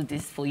can't do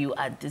this for you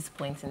at this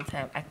point in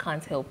time. I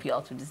can't help you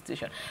out with this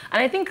situation.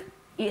 And I think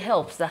it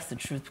helps, that's the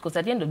truth. Because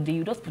at the end of the day,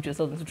 you just put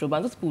yourself into trouble,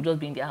 and those people will just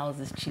be in their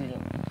houses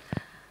chilling.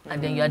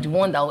 And then you're the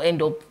one that will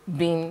end up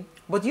being...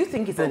 But do you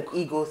think it's an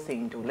ego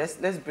thing, though?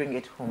 Let's bring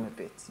it home a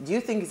bit. Do you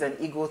think it's an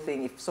ego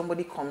thing if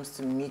somebody comes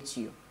to meet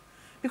you?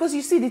 Because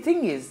you see, the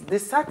thing is, the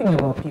sad thing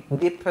about people,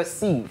 they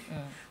perceive.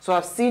 So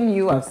I've seen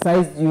you, I've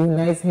sized you,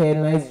 nice hair,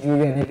 nice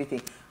jewelry and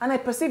everything. And I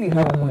perceive you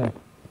have money.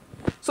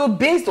 So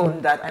based on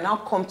that, I now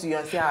come to you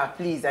and say,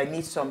 please, I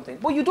need something.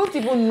 But you don't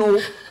even know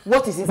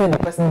what is inside the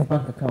person's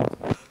bank account.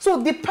 So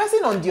the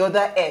person on the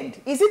other end,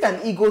 is it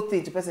an ego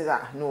thing? The person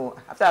says, no,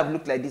 after I've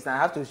looked like this,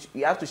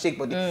 you have to shake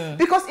body.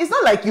 Because it's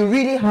not like you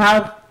really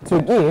have to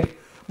give,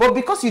 But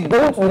because you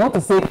don't want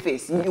to save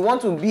face, you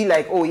want to be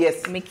like, oh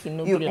yes, make it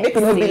not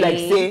be like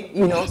say,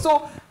 you know.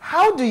 So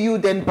how do you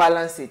then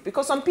balance it?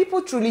 Because some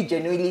people truly,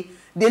 genuinely,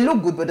 they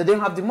look good, but they don't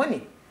have the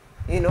money.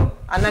 You know,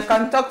 and I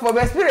can talk from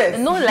experience.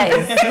 No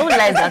lies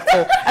at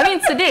all. I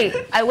mean,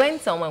 today I went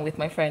somewhere with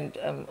my friend.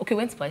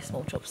 Went to buy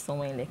small chops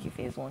somewhere in Lekki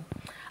Phase 1,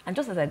 and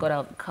just as I got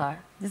out of the car,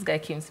 this guy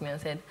came to me and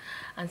said,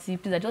 "Auntie,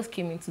 please, I just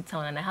came into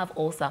town and I have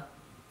ulcer,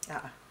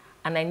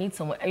 and I need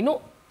someone, you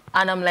know."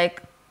 And I'm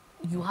like,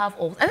 "You have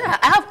ulcer?" I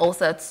have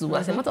ulcer too.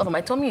 As a matter of fact,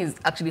 my tummy is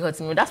actually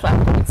hurting me. That's why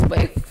I'm coming to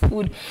buy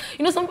food.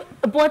 You know,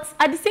 but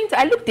at the same time,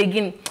 I looked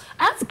again.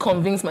 I had to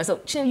convince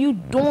myself, you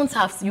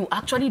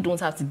actually don't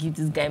have to give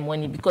this guy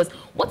money, because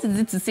what is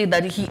it to say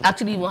that he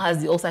actually even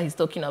has the ulcer he's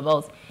talking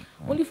about?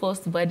 Only for us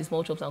to buy the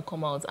small chops and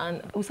come out.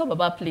 And we saw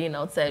Baba playing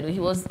outside.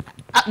 He was,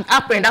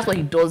 apparently that's what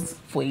he does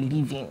for a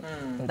living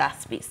in that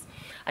space.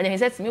 And then he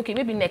said to me, okay,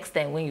 maybe next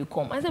time when you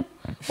come. I said,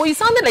 well, you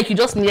sounded like you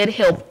just needed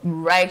help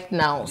right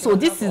now. So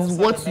this is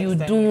what you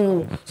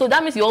do. So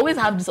that means you always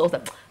have this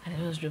ulcer. And I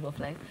just drove off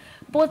like,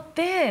 but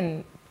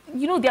then,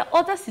 you know, there are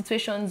other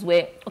situations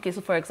where, okay, so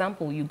for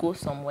example, you go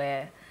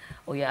somewhere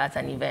or you're at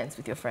an event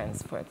with your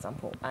friends, for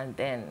example, and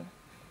then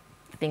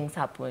things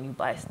happen when you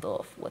buy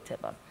stuff,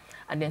 whatever.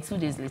 And then 2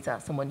 days later,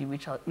 somebody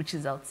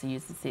reaches out to you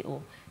to say,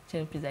 oh,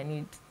 please, I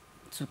need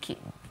 2K.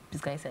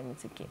 Please, can you send me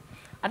 2K?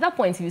 At that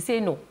point, if you say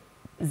no,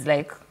 it's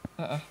like,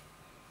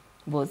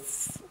 but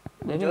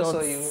maybe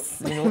not,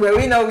 you know, were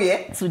we now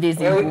here? 2 days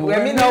ago.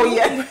 Were we now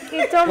here?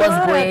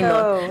 What's going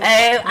on?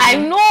 I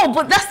know,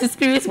 but that's the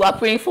spirit we are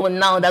praying for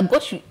now, that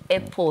God should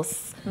help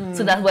us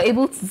so that we're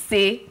able to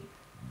say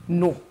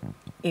no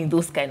in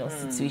those kind of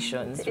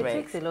situations. It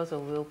takes a lot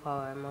of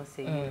willpower, I must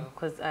say, you know,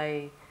 because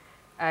I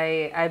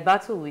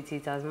battle with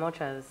it as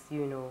much as,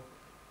 you know,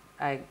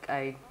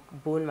 I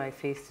bone my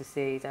face to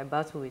say it. I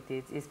battle with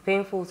it. It's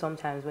painful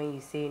sometimes when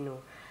you say no.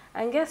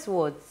 And guess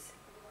what?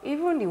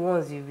 Even the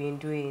ones you've been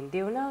doing,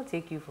 they will now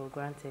take you for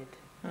granted.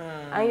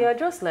 And you're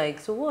just like,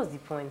 so what's the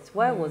point?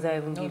 Why was I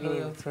even giving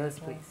in the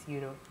first place,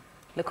 you know?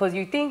 Because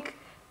you think,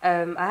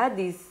 I had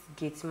this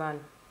gate man,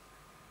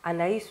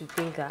 and I used to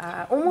think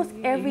that almost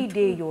every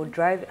day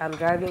I'm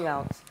driving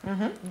out.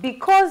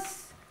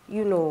 Because,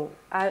 you know,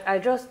 I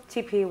just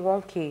tip him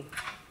 1K.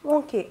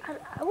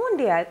 One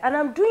day, and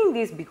I'm doing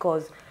this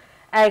because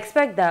I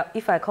expect that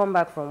if I come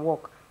back from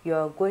work,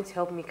 you're going to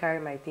help me carry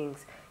my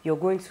things. You're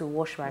going to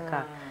wash my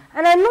car.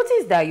 And I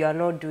noticed that you are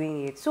not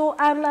doing it. So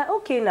I'm like,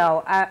 okay,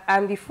 now,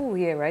 I'm the fool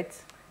here, right?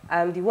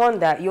 I'm the one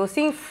that you're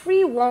saying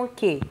free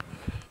 1K,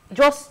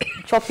 just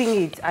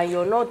chopping it, and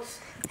you're not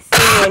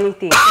saying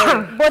anything.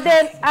 But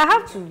then I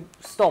have to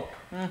stop.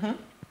 I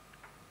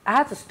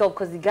had to stop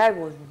because the guy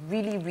was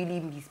really,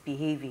 really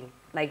misbehaving.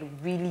 Like,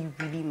 really,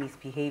 really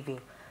misbehaving.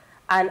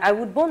 And I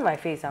would burn my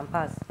face and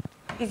pass.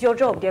 It's your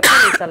job. They're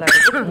paying me salary.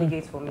 Open the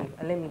gates for me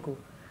and let me go.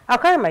 I'll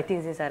carry my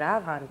things inside. I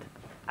have hand.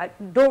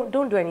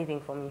 Don't do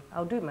anything for me.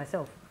 I'll do it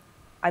myself.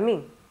 I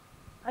mean,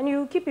 and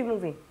you keep it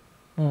moving.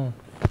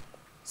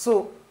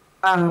 So,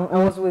 I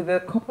was with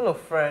a couple of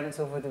friends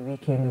over the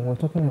weekend and we were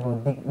talking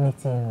about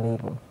dignity in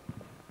labor,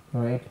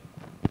 right?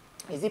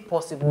 Is it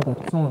possible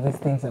that some of these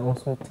things are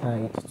also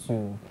tied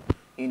to,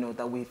 you know,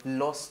 that we've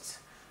lost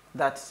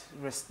that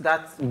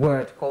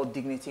word called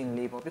dignity in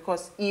labor?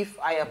 Because if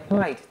I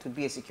applied to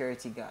be a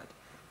security guard,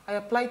 I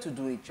applied to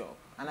do a job,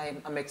 and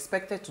I'm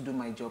expected to do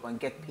my job and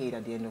get paid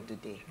at the end of the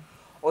day.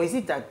 Or is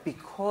it that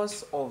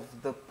because of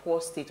the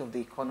poor state of the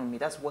economy,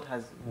 that's what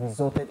has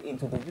resulted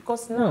into this?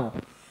 Because now,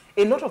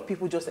 a lot of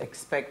people just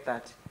expect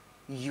that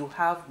you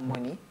have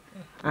money,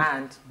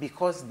 and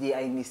because they are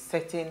in a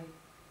certain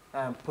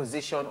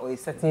position or a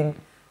certain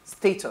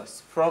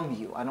status from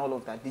you and all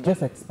of that, they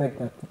just expect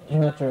that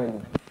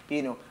naturally,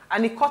 you know.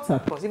 And it cuts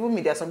across. Even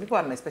me, there are some people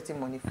I'm expecting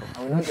money from.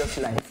 I will not just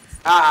lie.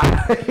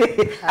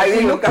 I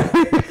will look at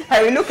you.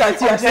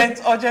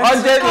 Urgent,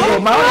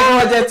 my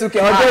urgent 2K,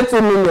 urgent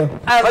 2 million.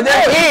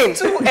 Urgent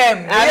 2M.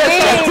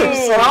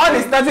 Yes, so my own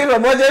is starting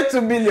from urgent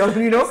 2 million,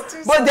 you know.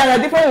 But there are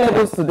different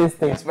levels to these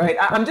things, right?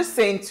 I'm just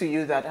saying to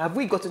you that, have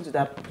we gotten to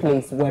that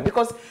place where,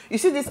 because you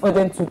see this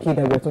urgent 2K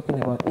that we're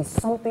talking about is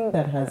something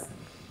that has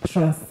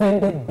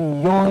transcended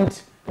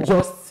beyond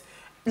just,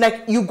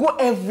 like, you go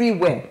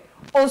everywhere.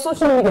 On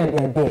social media,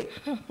 they are there.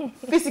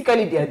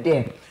 Physically, they are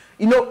there.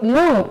 You know,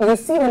 now you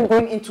see them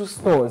going into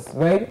stores,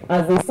 right?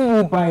 As they see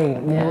you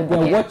buying, you know,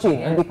 they're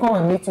watching and they come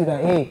and meet you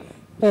that, hey,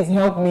 please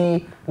help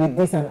me with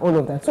this and all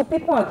of that. So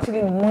people are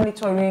actually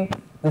monitoring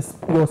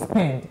your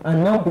spend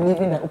and now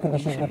believing that, okay, they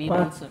should be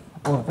part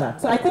of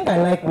that. So I think I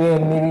like where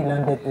Mary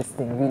landed this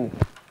thing, really.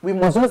 We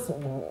must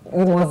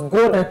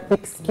grow that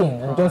thick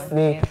skin and just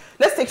lay.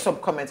 Let's take some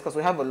comments because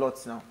we have a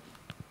lot now.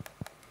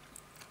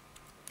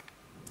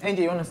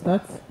 Andy, you want to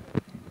start?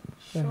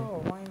 Sure,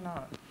 why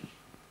not?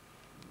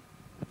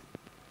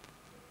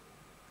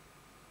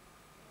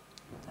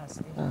 That's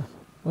it.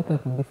 What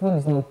happened? The phone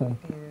is not opening.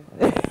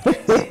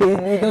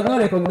 It does not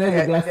recognize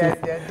the glasses.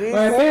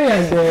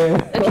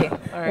 Okay,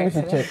 all right.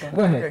 So check.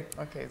 Go ahead.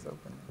 Okay, it's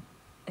open.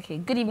 Okay,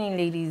 good evening,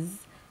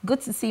 ladies.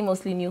 Good to see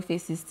mostly new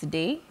faces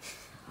today.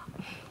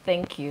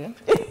 Thank you.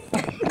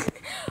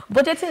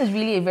 Budgeting is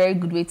really a very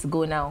good way to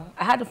go now.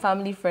 I had a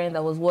family friend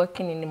that was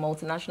working in a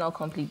multinational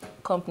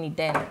company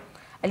then.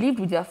 I lived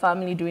with their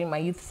family during my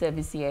youth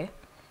service year.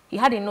 He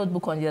had a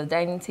notebook on their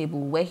dining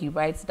table where he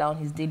writes down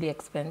his daily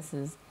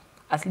expenses,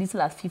 as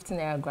little as 15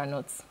 naira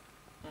granuts.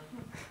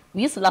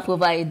 We used to laugh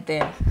over it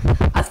then.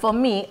 As for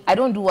me, I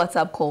don't do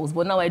WhatsApp calls,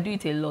 but now I do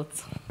it a lot.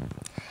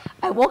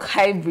 I work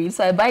hybrid,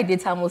 so I buy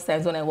data most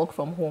times when I work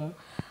from home.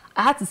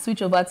 I had to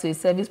switch over to a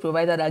service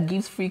provider that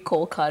gives free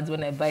call cards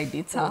when I buy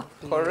data.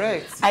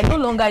 Correct. I no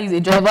longer use a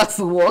driver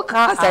to work,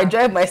 as I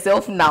drive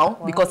myself now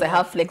because I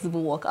have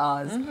flexible work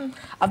hours.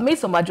 I've made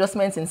some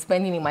adjustments in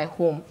spending in my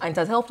home, and it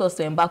has helped us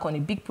to embark on a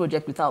big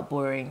project without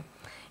borrowing.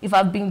 If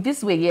I've been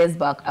this way years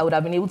back, I would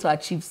have been able to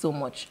achieve so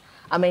much.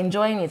 I'm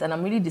enjoying it, and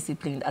I'm really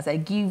disciplined as I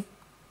give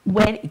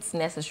when it's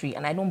necessary,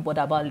 and I don't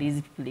bother about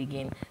lazy people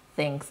again.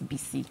 Thanks,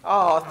 BC.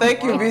 Oh,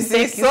 thank you, BC.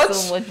 Thank you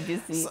so much,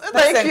 BC.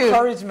 Thank you.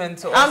 Encouragement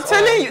to us. I'm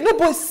telling you, no,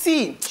 but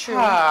see, True.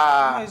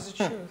 That is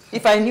the truth.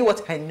 if I knew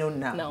what I know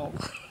now. No.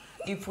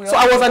 If we So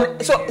I was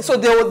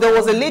there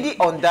was a lady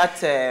on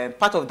that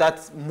part of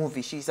that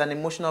movie. She's an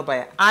emotional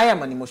buyer. I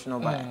am an emotional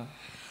buyer.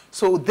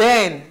 So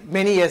then,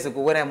 many years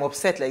ago, when I'm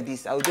upset like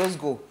this, I'll just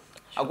go.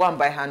 I'll go and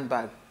buy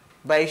handbag,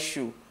 buy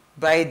shoe,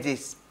 buy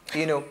this.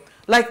 You know,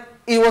 like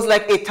it was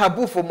like a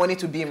taboo for money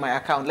to be in my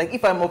account. Like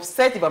if I'm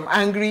upset, if I'm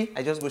angry,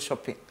 I just go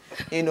shopping.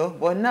 You know,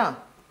 but now,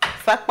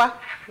 fakpa.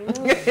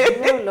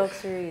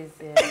 Luxury is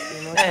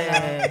emotional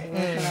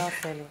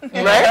selling.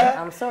 Right?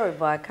 I'm sorry,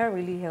 but I can't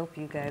really help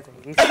you guys on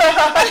this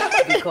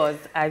because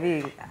I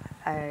mean,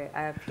 I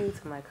appeal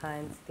to my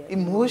clients.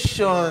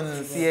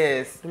 Emotions,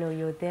 yes. You know,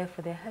 you're there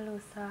for the hello,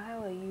 sir.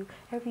 How are you?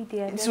 Every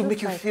day. It will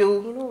make you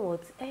feel. You know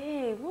what?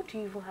 Hey, what do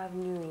you even have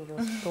new in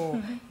your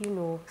store? You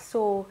know,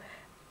 so.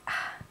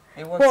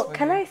 But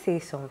can I say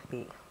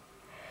something?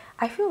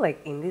 I feel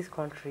like in this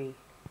country,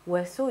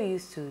 we're so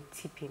used to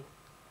tipping.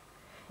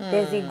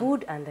 There's a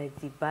good and there's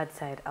the bad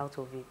side out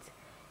of it.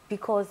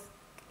 Because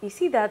you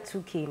see that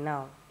 2K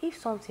now, if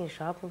something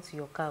should happen to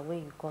your car when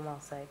you come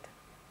outside,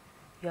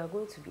 you are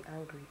going to be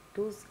angry.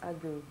 Those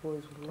angry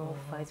boys will not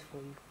fight for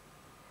you.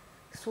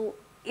 So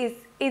it's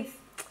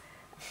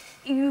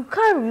you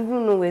can't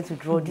even know where to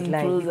draw the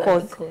line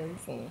because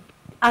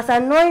as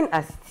annoying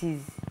as it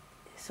is,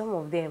 some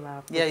of them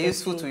are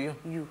useful to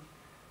you.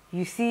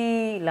 You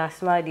see,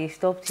 last night they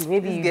stopped you.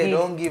 Maybe you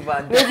don't give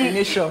a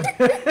definition.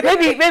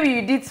 maybe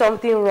you did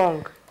something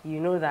wrong. You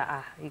know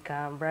that you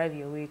can bribe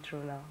your way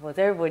through now. But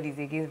everybody's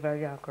against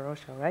bribery and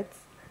corruption, right?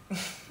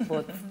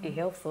 But it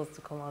helps us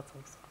to come out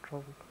of some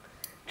trouble.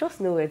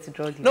 Just know where to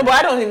draw the line. No, but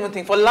I don't even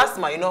think for last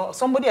month, you know,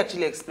 somebody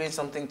actually explained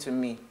something to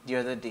me the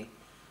other day,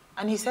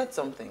 and he said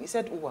something. He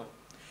said, "Uwa,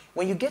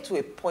 when you get to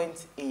a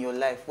point in your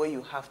life where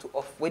you have to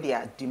where they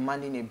are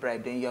demanding a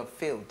bribe, then you have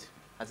failed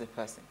as a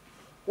person.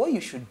 What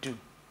you should do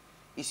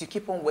is you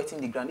keep on wetting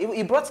the ground."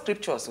 He brought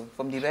scriptures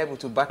from the Bible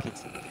to back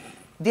it.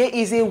 There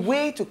is a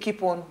way to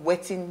keep on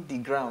wetting the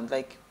ground,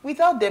 like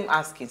without them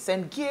asking.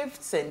 Send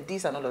gifts, send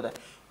this and all of that.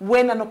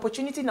 When an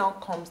opportunity now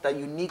comes that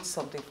you need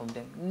something from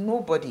them,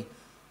 nobody,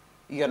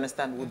 you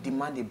understand, will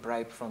demand a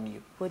bribe from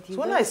you. So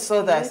when I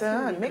saw that, I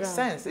said, it makes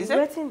sense. Is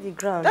wetting the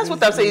ground. That's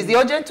what I'm saying. It's the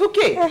urgent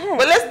 2K.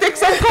 But let's take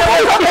some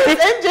comments on this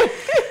engine.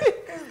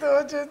 It's the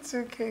urgent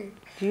 2K.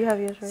 Do you have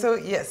yours right? So,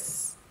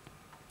 yes.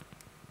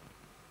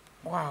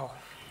 Wow.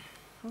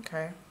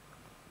 Okay.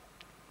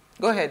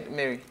 Go ahead,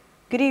 Mary.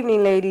 Good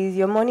evening, ladies.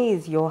 Your money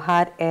is your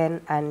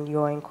hard-earned and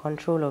you're in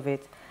control of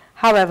it.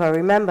 However,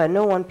 remember,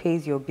 no one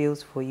pays your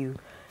bills for you.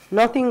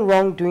 Nothing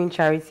wrong doing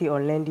charity or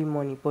lending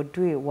money, but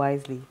do it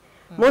wisely.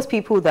 Most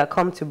people that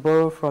come to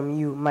borrow from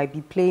you might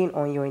be playing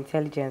on your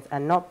intelligence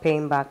and not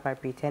paying back by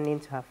pretending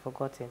to have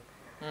forgotten.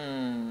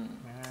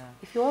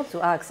 If you want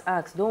to ask.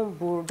 Don't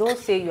borrow. Don't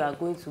say you are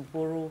going to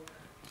borrow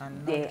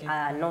and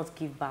not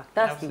give back.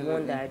 That's the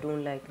one that I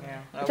don't like.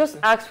 Yeah. Just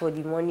ask for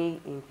the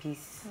money in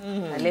peace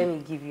and let me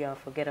give you and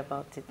forget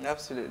about it.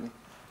 Absolutely.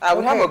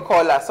 We have a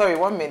caller. Sorry,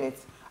 1 minute.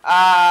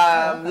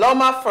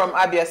 Loma from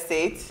Abia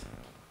State.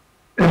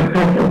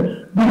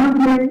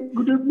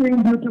 Good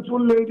evening, beautiful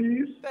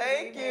ladies.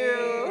 Thank you.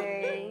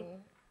 Hey.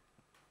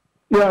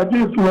 Yeah,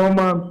 this is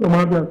Loma from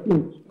Abia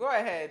State. Go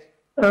ahead.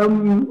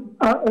 In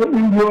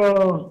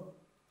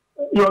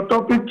your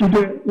topic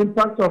today,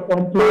 impact of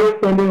unplanned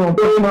spending on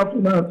personal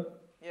finance.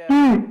 Yeah.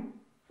 See,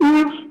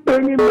 if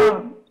any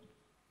man,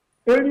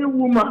 any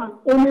woman,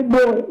 any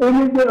boy,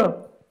 any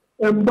girl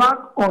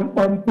embark on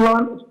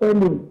unplanned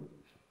spending,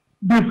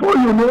 before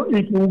you know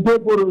it, you will go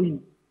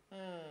borrowing.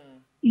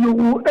 You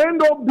will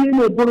end up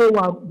being a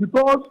borrower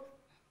because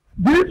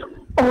this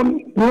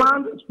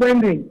unplanned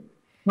spending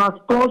has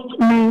cost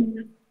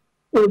me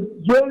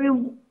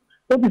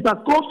it has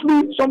cost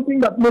me something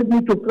that made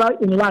me to cry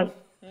in life.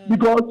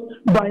 Because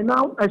by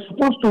now I'm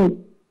supposed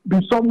to be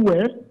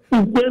somewhere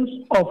in terms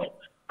of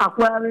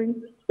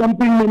acquiring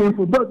something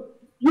meaningful. But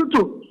due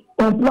to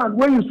unplanned,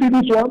 when you see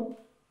this one,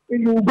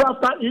 you go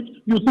after it,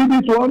 you see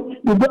this one,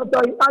 you go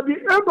after it. At the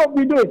end of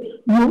the day,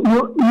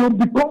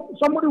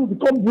 somebody will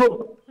become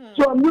broke.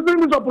 So I'm using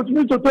this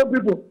opportunity to tell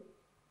people,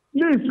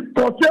 please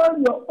curtail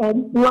your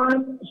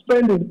unplanned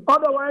spending.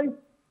 Otherwise,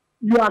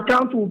 your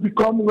account will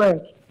become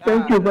red.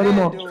 Thank you very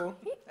much.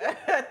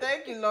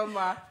 Thank you,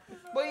 Loma.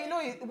 But you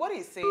know, what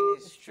he's saying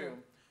is true.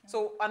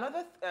 So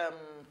another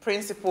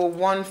principle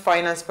one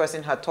finance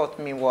person had taught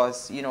me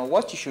was, you know,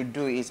 what you should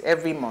do is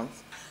every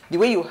month, the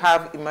way you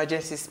have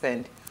emergency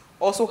spend,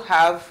 also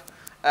have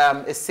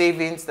a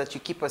savings that you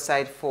keep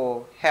aside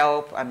for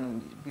help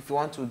and if you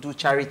want to do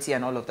charity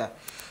and all of that.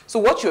 So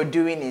what you're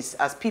doing is,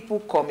 as people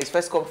come, it's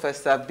first come,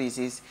 first serve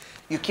basis,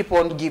 you keep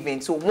on giving.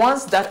 So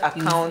once that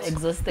account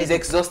is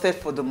exhausted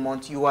for the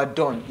month, you are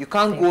done. You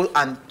can't go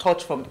and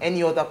touch from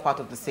any other part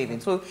of the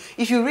savings. So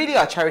if you really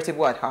are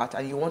charitable at heart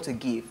and you want to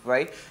give,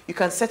 right, you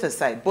can set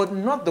aside, but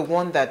not the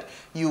one that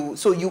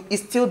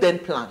it's still then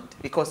planned,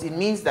 because it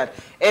means that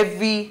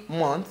every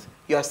month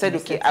you have said,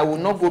 okay, I will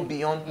not go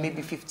beyond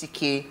maybe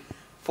 50K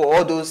for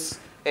all those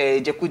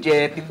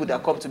Jekuje people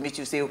that come to meet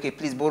you, say, okay,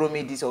 please borrow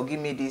me this or give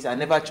me this. I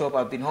never chop.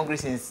 I've been hungry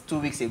since 2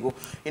 weeks ago.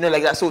 You know,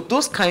 like that. So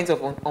those kinds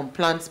of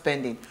unplanned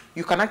spending,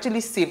 you can actually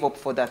save up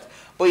for that.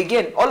 But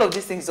again, all of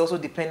these things is also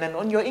dependent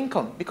on your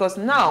income, because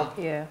now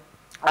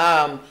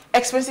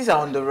expenses are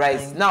on the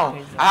rise. Now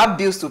I have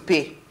bills to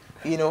pay.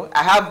 You know,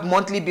 I have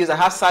monthly bills. I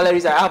have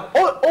salaries. I have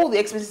all the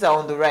expenses are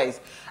on the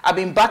rise. I've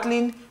been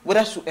battling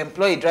whether to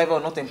employ a driver or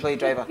not employ a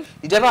driver.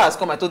 The driver has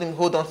come, I told him,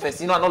 hold on first,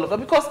 you know, and all of that.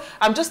 Because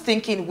I'm just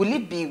thinking, will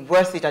it be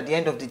worth it at the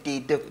end of the day,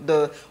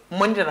 the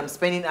money that I'm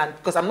spending? And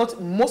because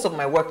most of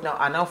my work now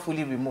are now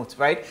fully remote,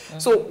 right?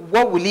 So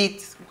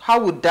how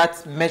would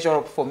that measure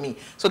up for me?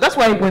 So that's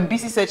why when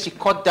BC said she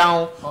cut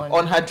down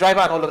on her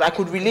driver and all of that, I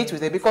could relate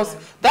with it, because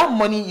that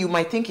money, you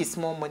might think is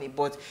small money,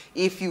 but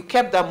if you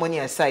kept that money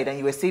aside and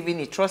you were saving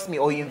it, trust me,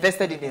 or you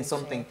invested it in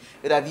something,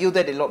 it would have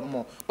yielded a lot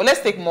more. But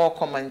let's take more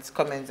comments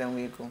and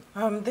we go.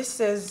 This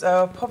says,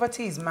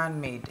 poverty is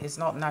man-made, it's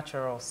not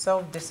natural.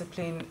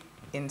 Self-discipline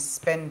in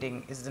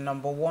spending is the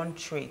 #1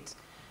 trait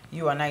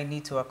you and I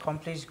need to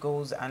accomplish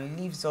goals and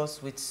leaves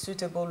us with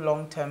suitable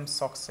long-term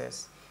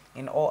success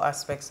in all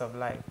aspects of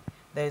life.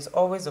 There is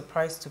always a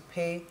price to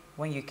pay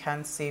when you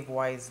can't save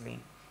wisely.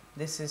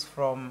 This is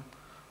from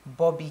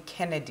Bobby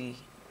Kennedy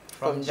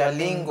from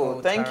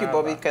Jalingo. Thank you,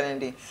 Bobby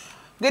Kennedy.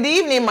 Good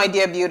evening, my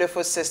dear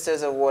beautiful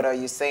sisters of What Are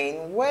You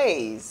Saying?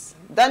 Ways.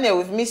 Daniel,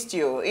 we've missed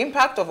you.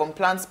 Impact of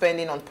unplanned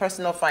spending on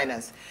personal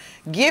finance.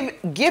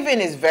 Giving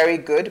is very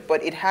good,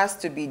 but it has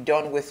to be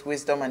done with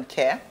wisdom and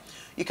care.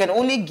 You can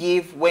only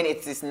give when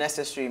it is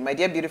necessary. My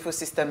dear beautiful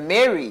sister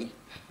Mary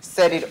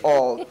said it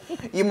all.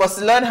 You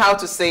must learn how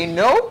to say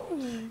no.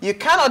 You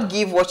cannot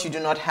give what you do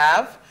not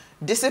have.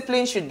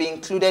 Discipline should be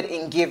included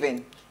in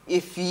giving.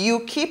 If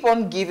you keep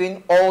on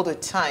giving all the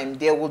time,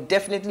 there will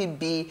definitely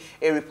be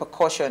a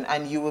repercussion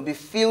and you will be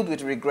filled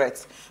with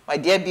regrets. My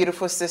dear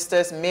beautiful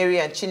sisters, Mary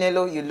and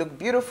Chinelo, you look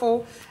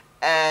beautiful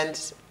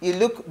and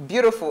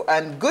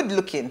good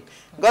looking.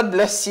 God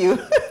bless you.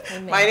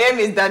 My name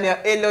is Daniel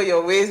Elo,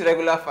 your Ways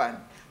regular fan.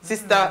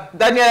 Sister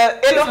Daniel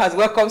Elo has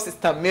welcomed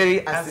Sister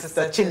Mary and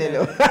Sister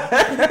Chinelo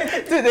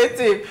to the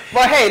team.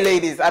 But hey,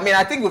 ladies, I mean,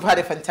 I think we've had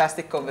a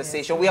fantastic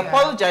conversation. Yes, we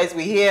apologize.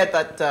 We hear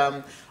that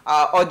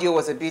our audio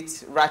was a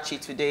bit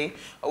ratchet today.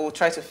 We'll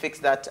try to fix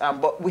that.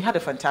 But we had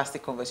a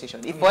fantastic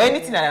conversation. If for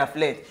anything I have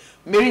learned,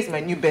 Mary is my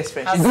new best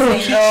friend. She's going to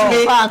teach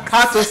me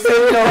how to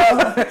say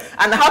no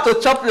and how to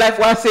chop life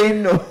while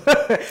saying no.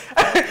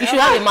 You should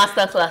have a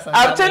master class on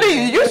I'm telling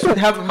you, you should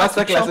have a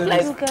master class on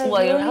this. You guys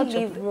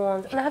only live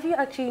once. And have you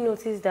actually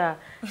noticed that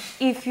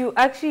if you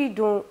actually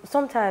don't,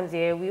 sometimes,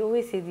 we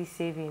always say this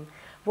saving,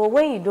 but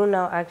when you don't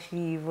now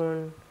actually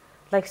even,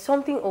 like,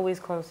 something always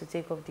comes to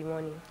take up the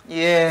money.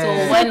 Yeah.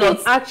 So why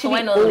not?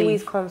 Actually,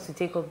 always comes to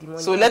take up the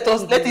money. So let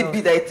it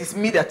be that it is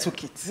me that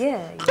took it.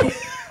 Yeah.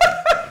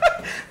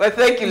 But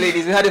thank you,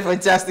 ladies. We had a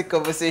fantastic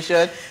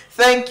conversation.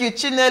 Thank you,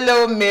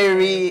 Chinelo,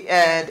 Mary,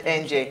 and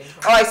NJ.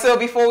 All right, so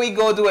before we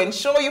go, do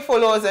ensure you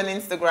follow us on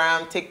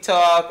Instagram,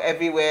 TikTok,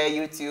 everywhere,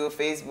 YouTube,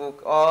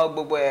 Facebook, all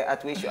Boboe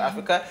at Wish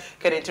Africa.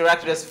 Can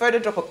interact with us further,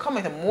 drop a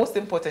comment, and most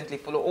importantly,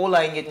 follow all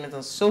our engagements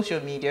on social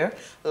media.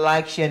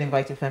 Like, share, and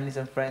invite your families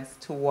and friends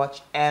to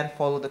watch and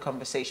follow the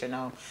conversation.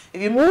 Now, if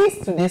you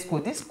missed today's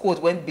quote, this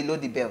quote went below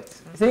the belt.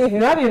 So if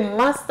you have a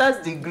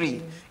master's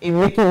degree in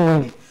making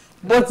money,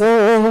 but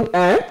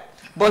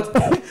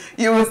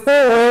you will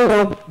still end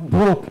up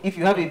broke if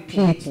you have a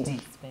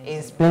PhD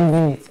in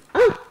spending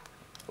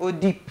it.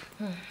 Deep.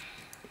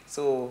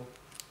 So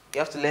you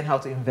have to learn how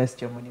to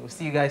invest your money. We'll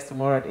see you guys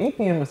tomorrow at 8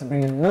 p.m. to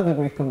bring another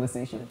great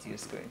conversation to your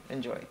screen.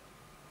 Enjoy.